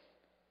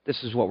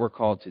 this is what we're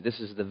called to. This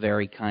is the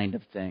very kind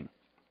of thing.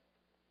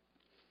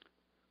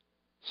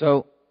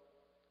 So,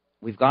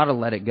 we've got to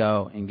let it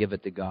go and give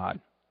it to God.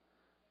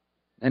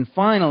 And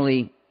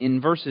finally,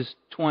 in verses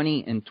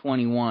 20 and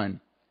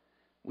 21,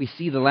 we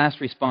see the last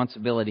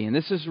responsibility. And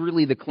this is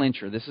really the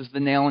clincher. This is the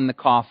nail in the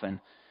coffin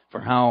for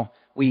how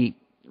we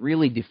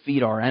really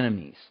defeat our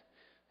enemies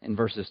in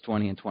verses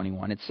 20 and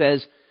 21. It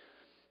says,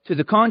 "To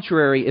the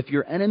contrary, if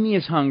your enemy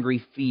is hungry,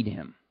 feed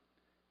him.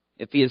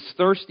 If he is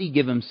thirsty,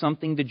 give him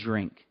something to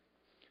drink.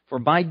 For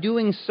by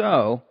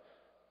so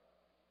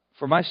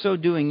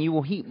doing, you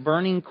will heap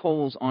burning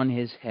coals on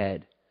his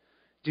head.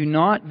 Do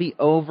not be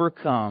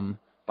overcome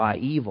by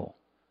evil,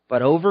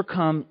 but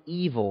overcome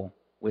evil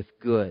with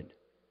good."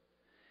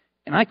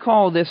 And I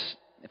call this,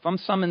 if I'm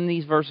summing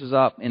these verses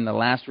up in the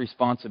last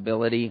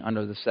responsibility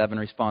under the 7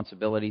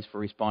 responsibilities for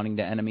responding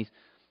to enemies,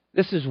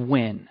 this is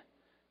win.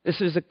 This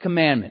is a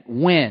commandment.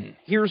 Win.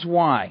 Here's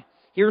why.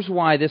 Here's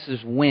why this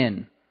is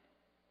win.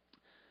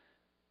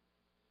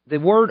 The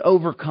word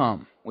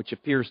overcome, which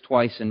appears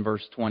twice in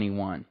verse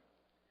 21,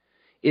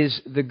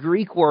 is the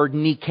Greek word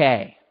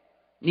Nike.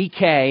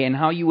 Nike, and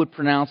how you would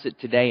pronounce it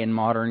today in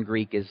modern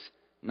Greek, is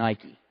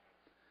Nike.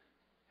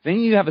 If any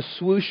of you have a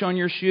swoosh on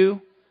your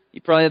shoe, you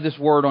probably have this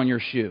word on your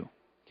shoe.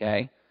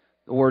 Okay?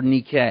 The word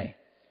Nike.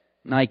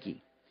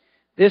 Nike.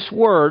 This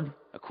word,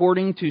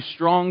 according to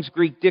Strong's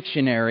Greek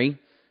Dictionary,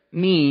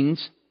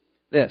 means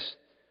this: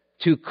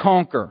 to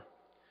conquer,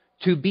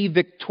 to be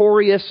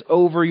victorious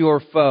over your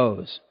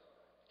foes,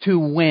 to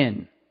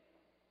win.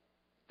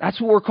 That's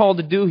what we're called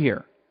to do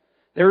here.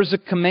 There is a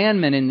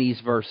commandment in these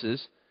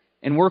verses,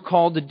 and we're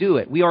called to do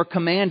it. We are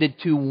commanded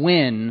to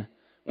win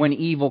when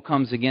evil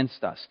comes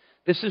against us.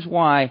 This is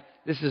why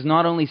this is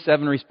not only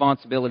 7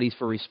 responsibilities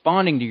for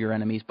responding to your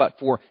enemies, but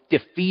for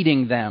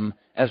defeating them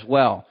as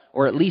well,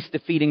 or at least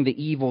defeating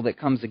the evil that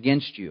comes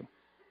against you.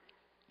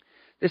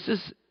 This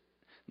is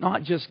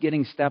not just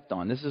getting stepped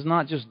on. This is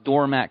not just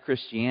doormat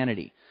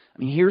Christianity. I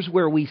mean, here's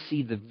where we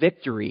see the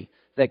victory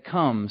that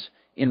comes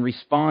in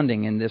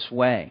responding in this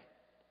way.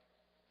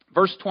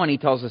 Verse 20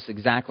 tells us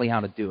exactly how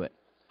to do it.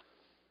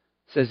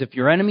 It says, "If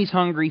your enemy's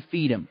hungry,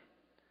 feed him.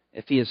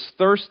 If he is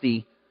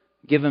thirsty,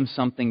 give him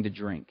something to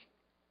drink."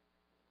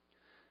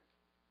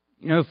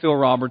 You know who Phil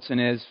Robertson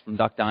is from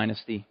Duck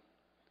Dynasty?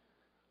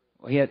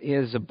 Well, he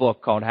has a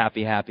book called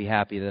Happy, Happy,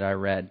 Happy that I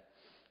read.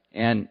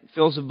 And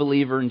Phil's a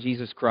believer in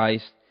Jesus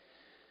Christ.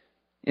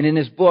 And in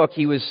his book,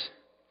 he was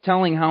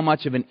telling how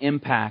much of an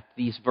impact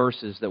these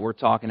verses that we're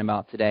talking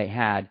about today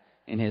had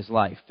in his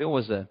life. Phil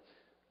was a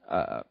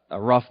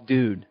rough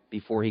dude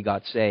before he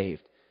got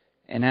saved.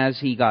 And as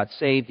he got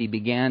saved, he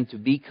began to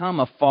become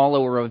a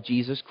follower of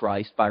Jesus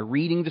Christ by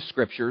reading the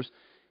Scriptures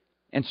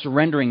and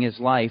surrendering his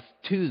life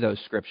to those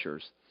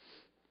Scriptures.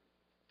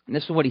 And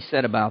this is what he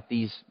said about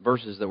these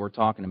verses that we're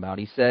talking about.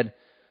 He said,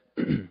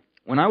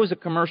 when I was a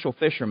commercial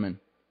fisherman,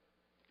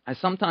 I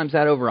sometimes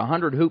had over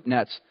 100 hoop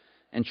nets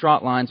and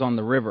trot lines on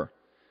the river.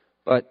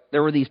 But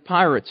there were these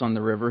pirates on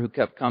the river who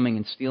kept coming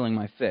and stealing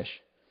my fish.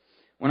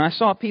 When I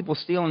saw people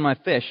stealing my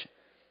fish,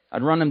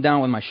 I'd run them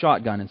down with my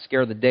shotgun and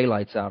scare the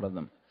daylights out of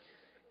them.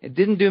 It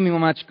didn't do me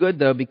much good,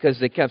 though, because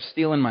they kept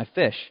stealing my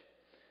fish.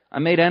 I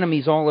made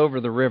enemies all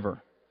over the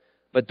river.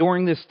 But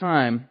during this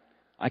time,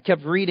 I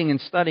kept reading and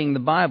studying the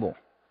Bible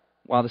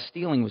while the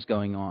stealing was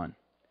going on.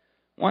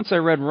 Once I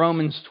read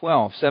Romans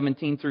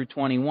 12:17 through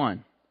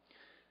 21.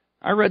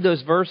 I read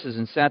those verses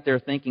and sat there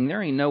thinking,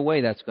 there ain't no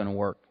way that's going to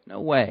work.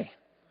 No way.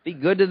 Be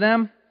good to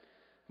them?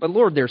 But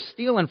Lord, they're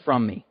stealing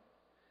from me.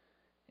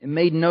 It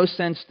made no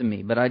sense to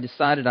me, but I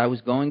decided I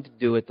was going to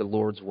do it the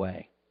Lord's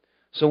way.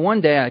 So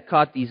one day I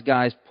caught these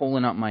guys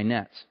pulling up my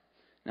nets.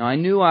 Now I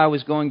knew I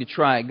was going to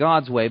try it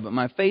God's way, but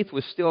my faith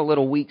was still a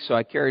little weak, so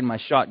I carried my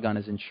shotgun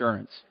as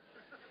insurance.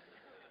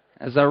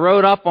 As I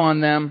rode up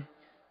on them,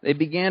 they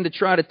began to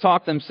try to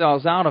talk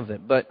themselves out of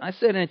it, but I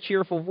said in a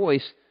cheerful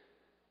voice,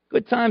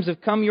 good times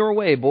have come your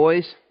way,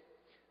 boys.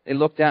 They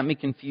looked at me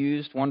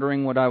confused,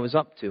 wondering what I was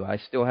up to. I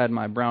still had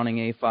my Browning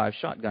A5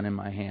 shotgun in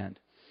my hand.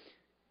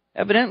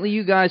 Evidently,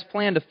 you guys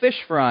planned a fish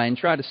fry and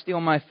tried to steal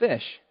my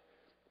fish,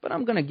 but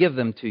I'm going to give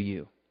them to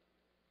you.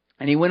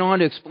 And he went on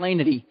to explain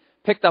that he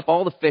picked up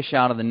all the fish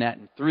out of the net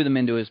and threw them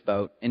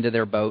into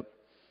their boat.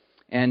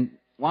 And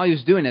while he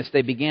was doing this,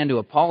 they began to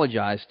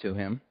apologize to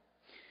him.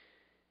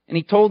 And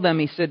he told them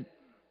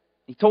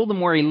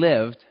where he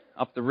lived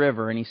up the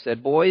river, and he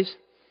said, boys,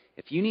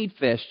 if you need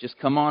fish, just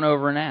come on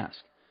over and ask.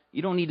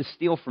 You don't need to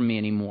steal from me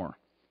anymore.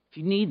 If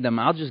you need them,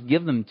 I'll just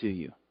give them to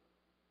you.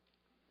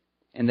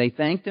 And they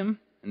thanked him,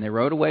 and they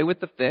rode away with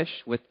the fish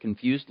with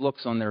confused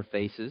looks on their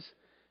faces,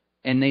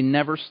 and they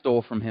never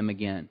stole from him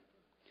again.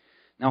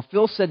 Now,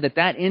 Phil said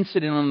that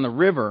incident on the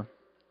river,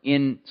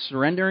 in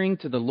surrendering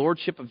to the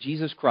Lordship of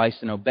Jesus Christ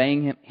and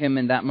obeying him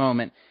in that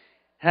moment,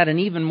 had an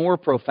even more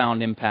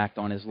profound impact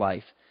on his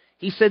life.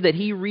 He said that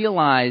he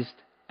realized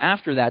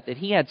after that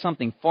he had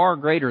something far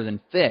greater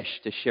than fish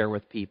to share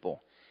with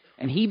people.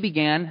 And he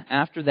began,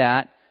 after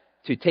that,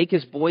 to take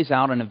his boys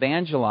out and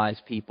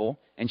evangelize people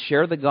and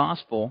share the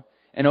gospel.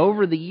 And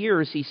over the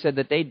years, he said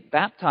that they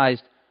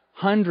baptized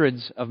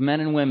hundreds of men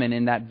and women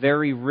in that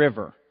very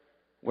river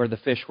where the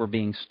fish were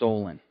being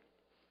stolen.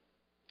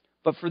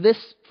 But for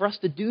us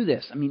to do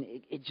this,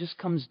 it just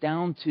comes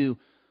down to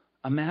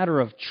a matter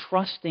of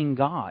trusting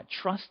God,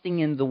 trusting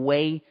in the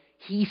way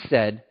He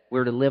said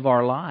we're to live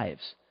our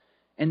lives.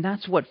 And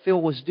that's what Phil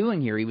was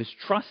doing here. He was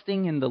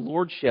trusting in the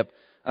Lordship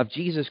of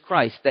Jesus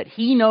Christ, that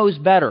He knows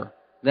better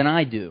than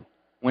I do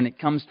when it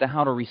comes to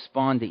how to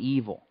respond to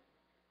evil.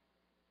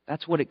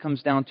 That's what it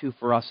comes down to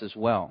for us as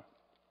well.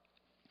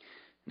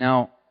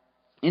 Now,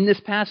 in this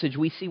passage,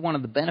 we see one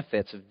of the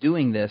benefits of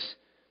doing this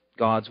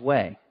God's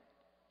way.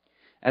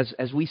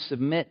 As we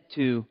submit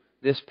to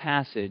this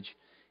passage,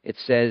 it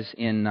says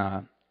in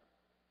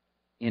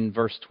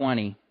verse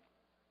 20,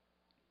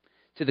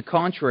 to the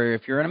contrary,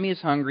 if your enemy is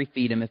hungry,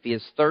 feed him. If he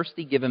is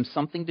thirsty, give him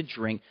something to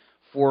drink.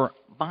 For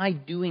by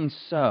doing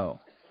so,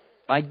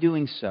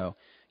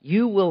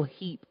 you will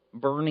heap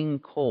burning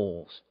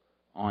coals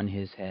on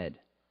his head.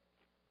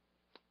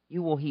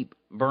 You will heap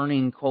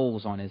burning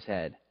coals on his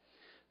head.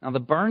 Now,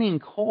 the burning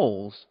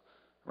coals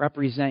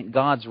represent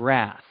God's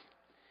wrath.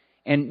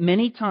 And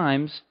many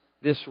times,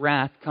 this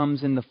wrath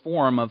comes in the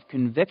form of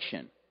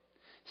conviction.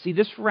 See,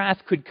 this wrath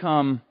could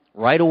come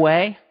right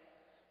away,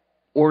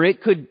 or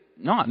it could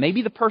not.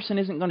 Maybe the person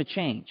isn't going to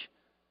change.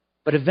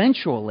 But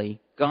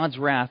eventually, God's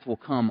wrath will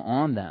come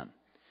on them.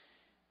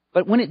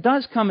 But when it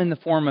does come in the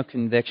form of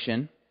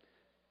conviction,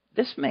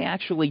 this may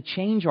actually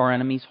change our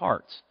enemies'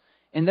 hearts.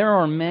 And there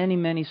are many,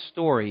 many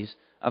stories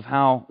of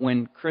how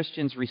when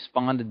Christians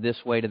responded this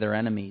way to their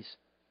enemies,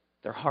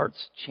 their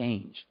hearts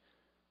changed.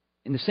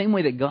 In the same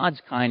way that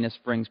God's kindness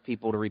brings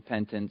people to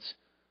repentance,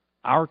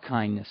 our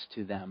kindness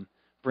to them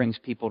brings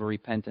people to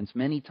repentance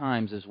many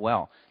times as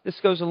well. This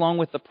goes along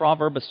with the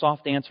proverb, a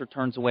soft answer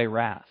turns away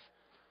wrath.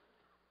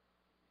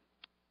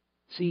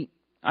 See,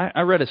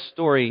 I read a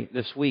story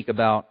this week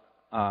about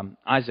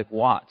Isaac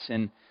Watts,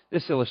 and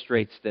this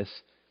illustrates this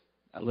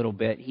a little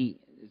bit.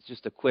 It's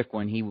just a quick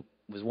one. He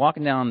was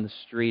walking down the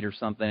street or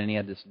something, and he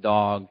had this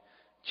dog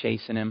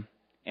chasing him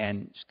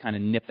and just kind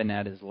of nipping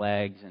at his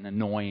legs and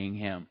annoying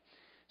him.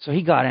 So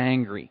he got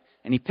angry,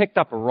 and he picked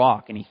up a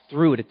rock, and he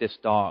threw it at this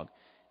dog.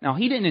 Now,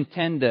 he didn't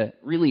intend to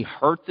really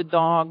hurt the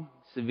dog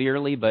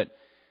severely, but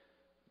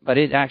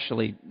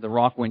the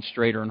rock went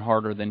straighter and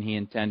harder than he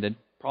intended,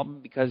 probably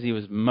because he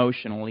was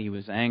emotional, he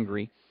was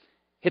angry.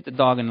 Hit the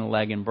dog in the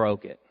leg and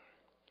broke it.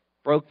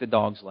 Broke the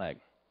dog's leg.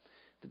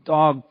 The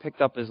dog picked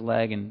up his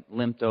leg and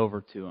limped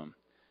over to him.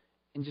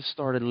 and just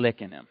started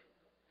licking him.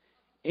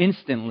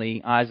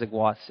 Instantly, Isaac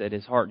Watts said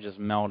his heart just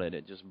melted.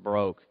 It just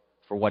broke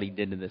for what he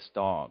did to this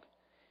dog.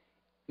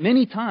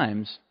 Many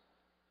times,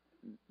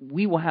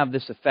 we will have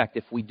this effect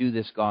if we do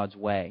this God's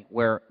way,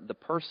 where the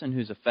person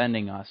who's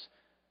offending us,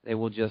 they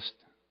will just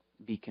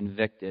be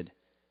convicted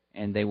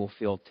and they will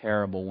feel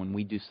terrible when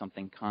we do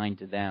something kind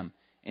to them,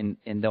 and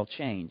they'll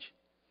change.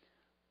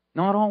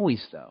 Not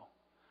always, though.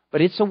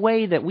 But it's a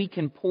way that we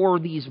can pour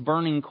these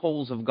burning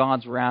coals of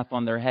God's wrath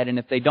on their head, and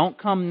if they don't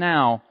come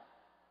now,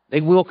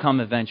 they will come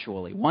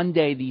eventually. One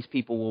day these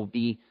people will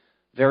be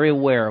very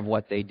aware of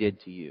what they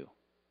did to you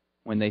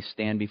when they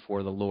stand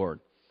before the Lord,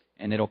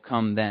 and it'll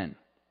come then.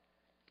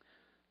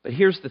 But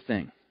here's the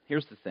thing.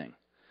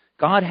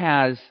 God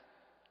has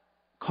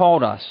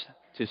called us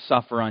to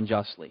suffer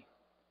unjustly.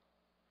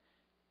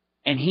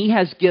 And He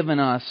has given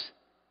us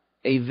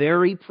a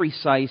very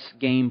precise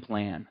game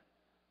plan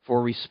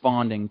for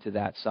responding to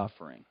that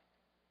suffering.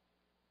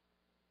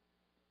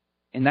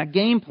 And that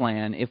game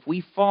plan, if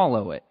we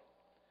follow it,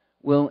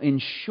 will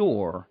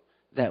ensure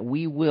that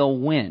we will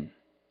win.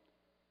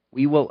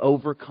 We will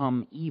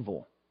overcome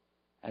evil,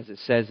 as it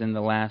says in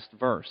the last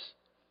verse.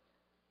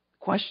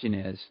 The question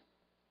is,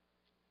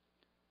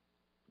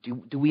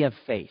 do we have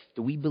faith?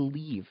 Do we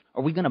believe?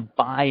 Are we going to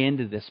buy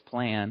into this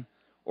plan,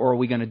 or are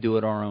we going to do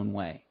it our own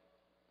way?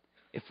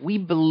 If we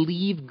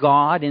believe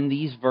God in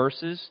these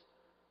verses,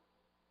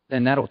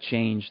 then that'll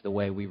change the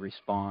way we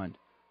respond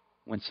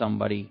when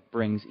somebody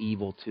brings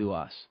evil to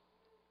us.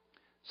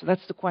 So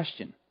that's the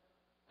question.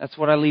 That's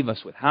what I leave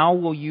us with. How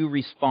will you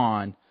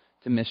respond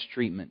to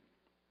mistreatment?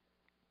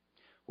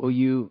 Will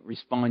you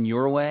respond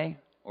your way,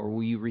 or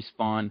will you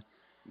respond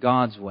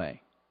God's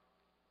way?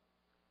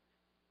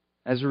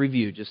 As a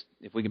review, just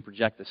if we can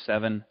project the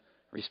 7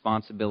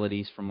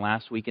 responsibilities from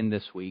last week and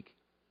this week.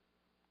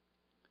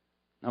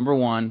 Number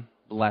 1,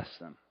 bless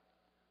them.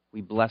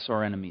 We bless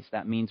our enemies.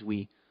 That means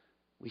we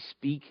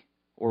speak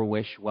or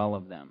wish well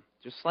of them.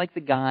 Just like the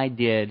guy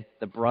did,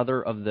 the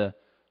brother of the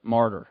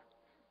martyr.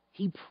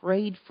 He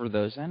prayed for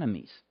those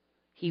enemies.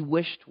 He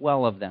wished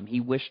well of them. He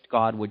wished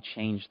God would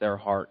change their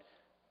heart.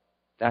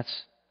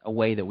 That's a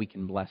way that we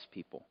can bless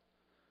people.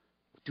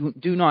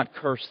 Do not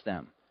curse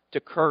them. To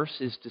curse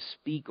is to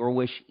speak or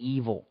wish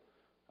evil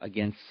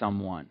against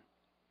someone.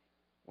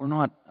 We're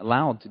not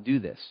allowed to do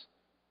this.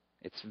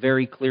 It's a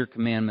very clear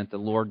commandment. The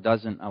Lord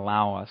doesn't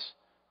allow us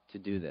to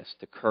do this,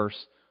 to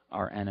curse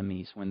our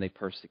enemies when they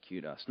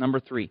persecute us. Number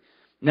 3,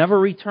 never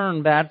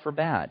return bad for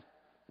bad.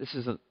 This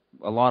is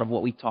a lot of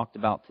what we talked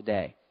about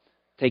today.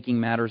 Taking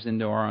matters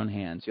into our own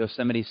hands.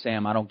 Yosemite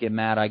Sam, I don't get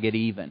mad, I get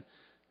even.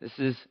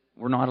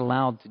 We're not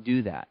allowed to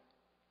do that.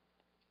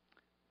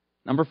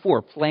 Number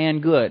 4,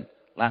 plan good.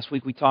 Last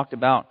week we talked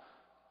about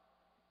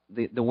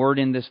the word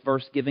in this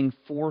verse giving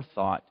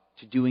forethought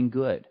to doing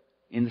good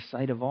in the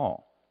sight of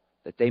all,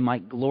 that they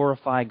might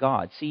glorify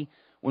God. See,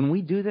 when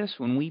we do this,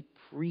 when we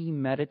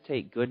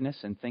premeditate goodness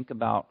and think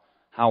about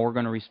how we're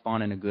going to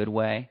respond in a good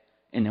way,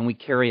 and then we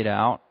carry it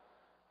out,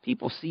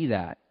 people see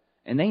that.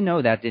 And they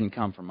know that didn't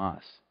come from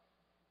us,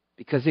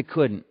 because it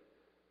couldn't.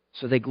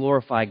 So they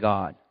glorify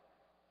God.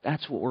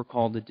 That's what we're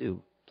called to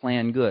do.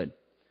 Plan good.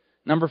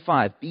 Number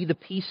 5, be the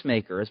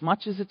peacemaker as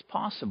much as it's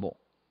possible.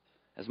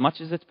 As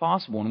much as it's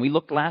possible. And we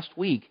looked last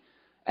week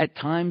at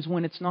times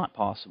when it's not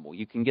possible.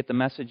 You can get the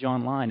message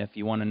online if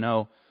you want to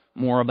know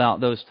more about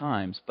those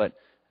times. But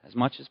as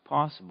much as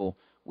possible,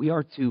 we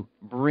are to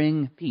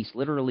bring peace,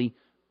 literally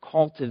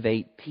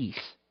cultivate peace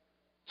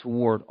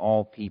toward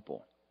all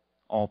people.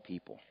 All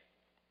people.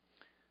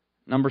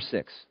 Number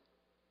 6,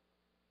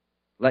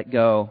 let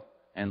go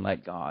and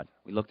let God.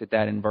 We looked at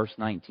that in verse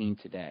 19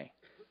 today.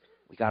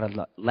 We got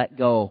to let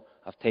go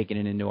of taking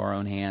it into our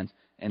own hands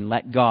and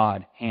let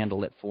God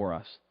handle it for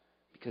us,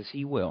 because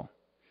He will.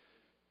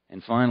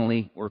 And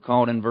finally, we're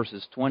called in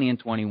verses 20 and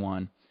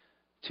 21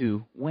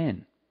 to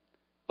win,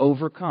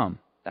 overcome.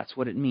 That's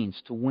what it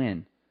means, to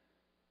win,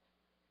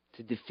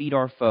 to defeat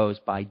our foes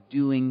by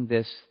doing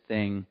this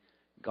thing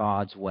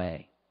God's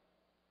way.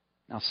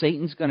 Now,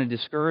 Satan's going to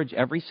discourage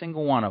every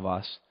single one of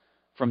us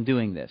from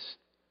doing this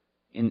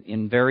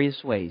in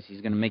various ways.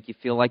 He's going to make you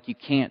feel like you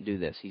can't do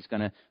this. He's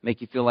going to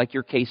make you feel like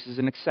your case is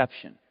an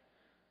exception.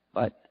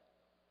 But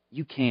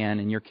you can,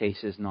 and your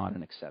case is not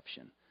an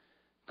exception.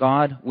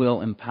 God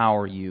will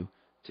empower you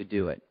to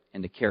do it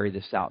and to carry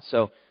this out.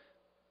 So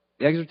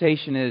the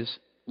exhortation is,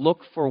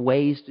 look for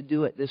ways to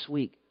do it this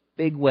week.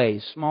 Big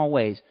ways, small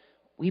ways.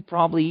 We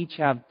probably each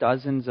have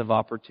dozens of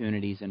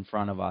opportunities in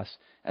front of us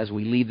as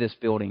we leave this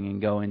building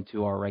and go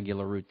into our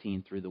regular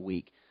routine through the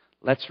week.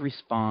 Let's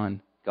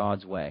respond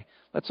God's way.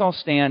 Let's all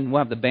stand.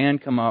 We'll have the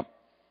band come up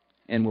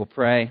and we'll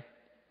pray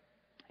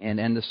and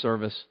end the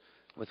service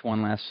with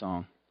one last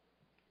song.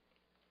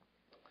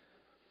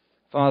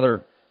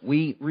 Father,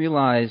 we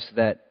realize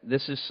that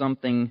this is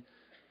something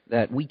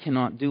that we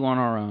cannot do on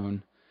our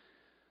own.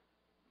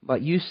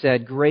 But you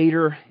said,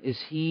 greater is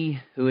He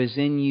who is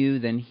in you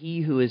than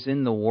he who is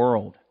in the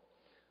world.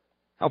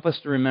 Help us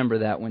to remember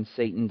that when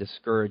Satan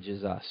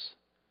discourages us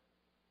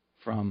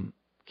from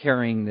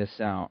carrying this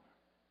out.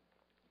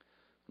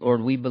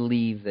 Lord, we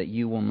believe that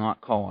you will not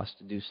call us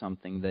to do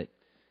something that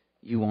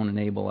you won't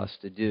enable us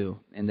to do,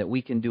 and that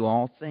we can do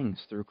all things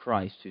through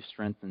Christ who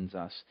strengthens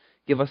us.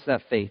 Give us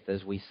that faith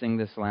as we sing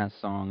this last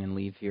song and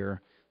leave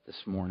here this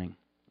morning.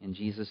 In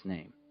Jesus'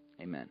 name,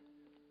 amen.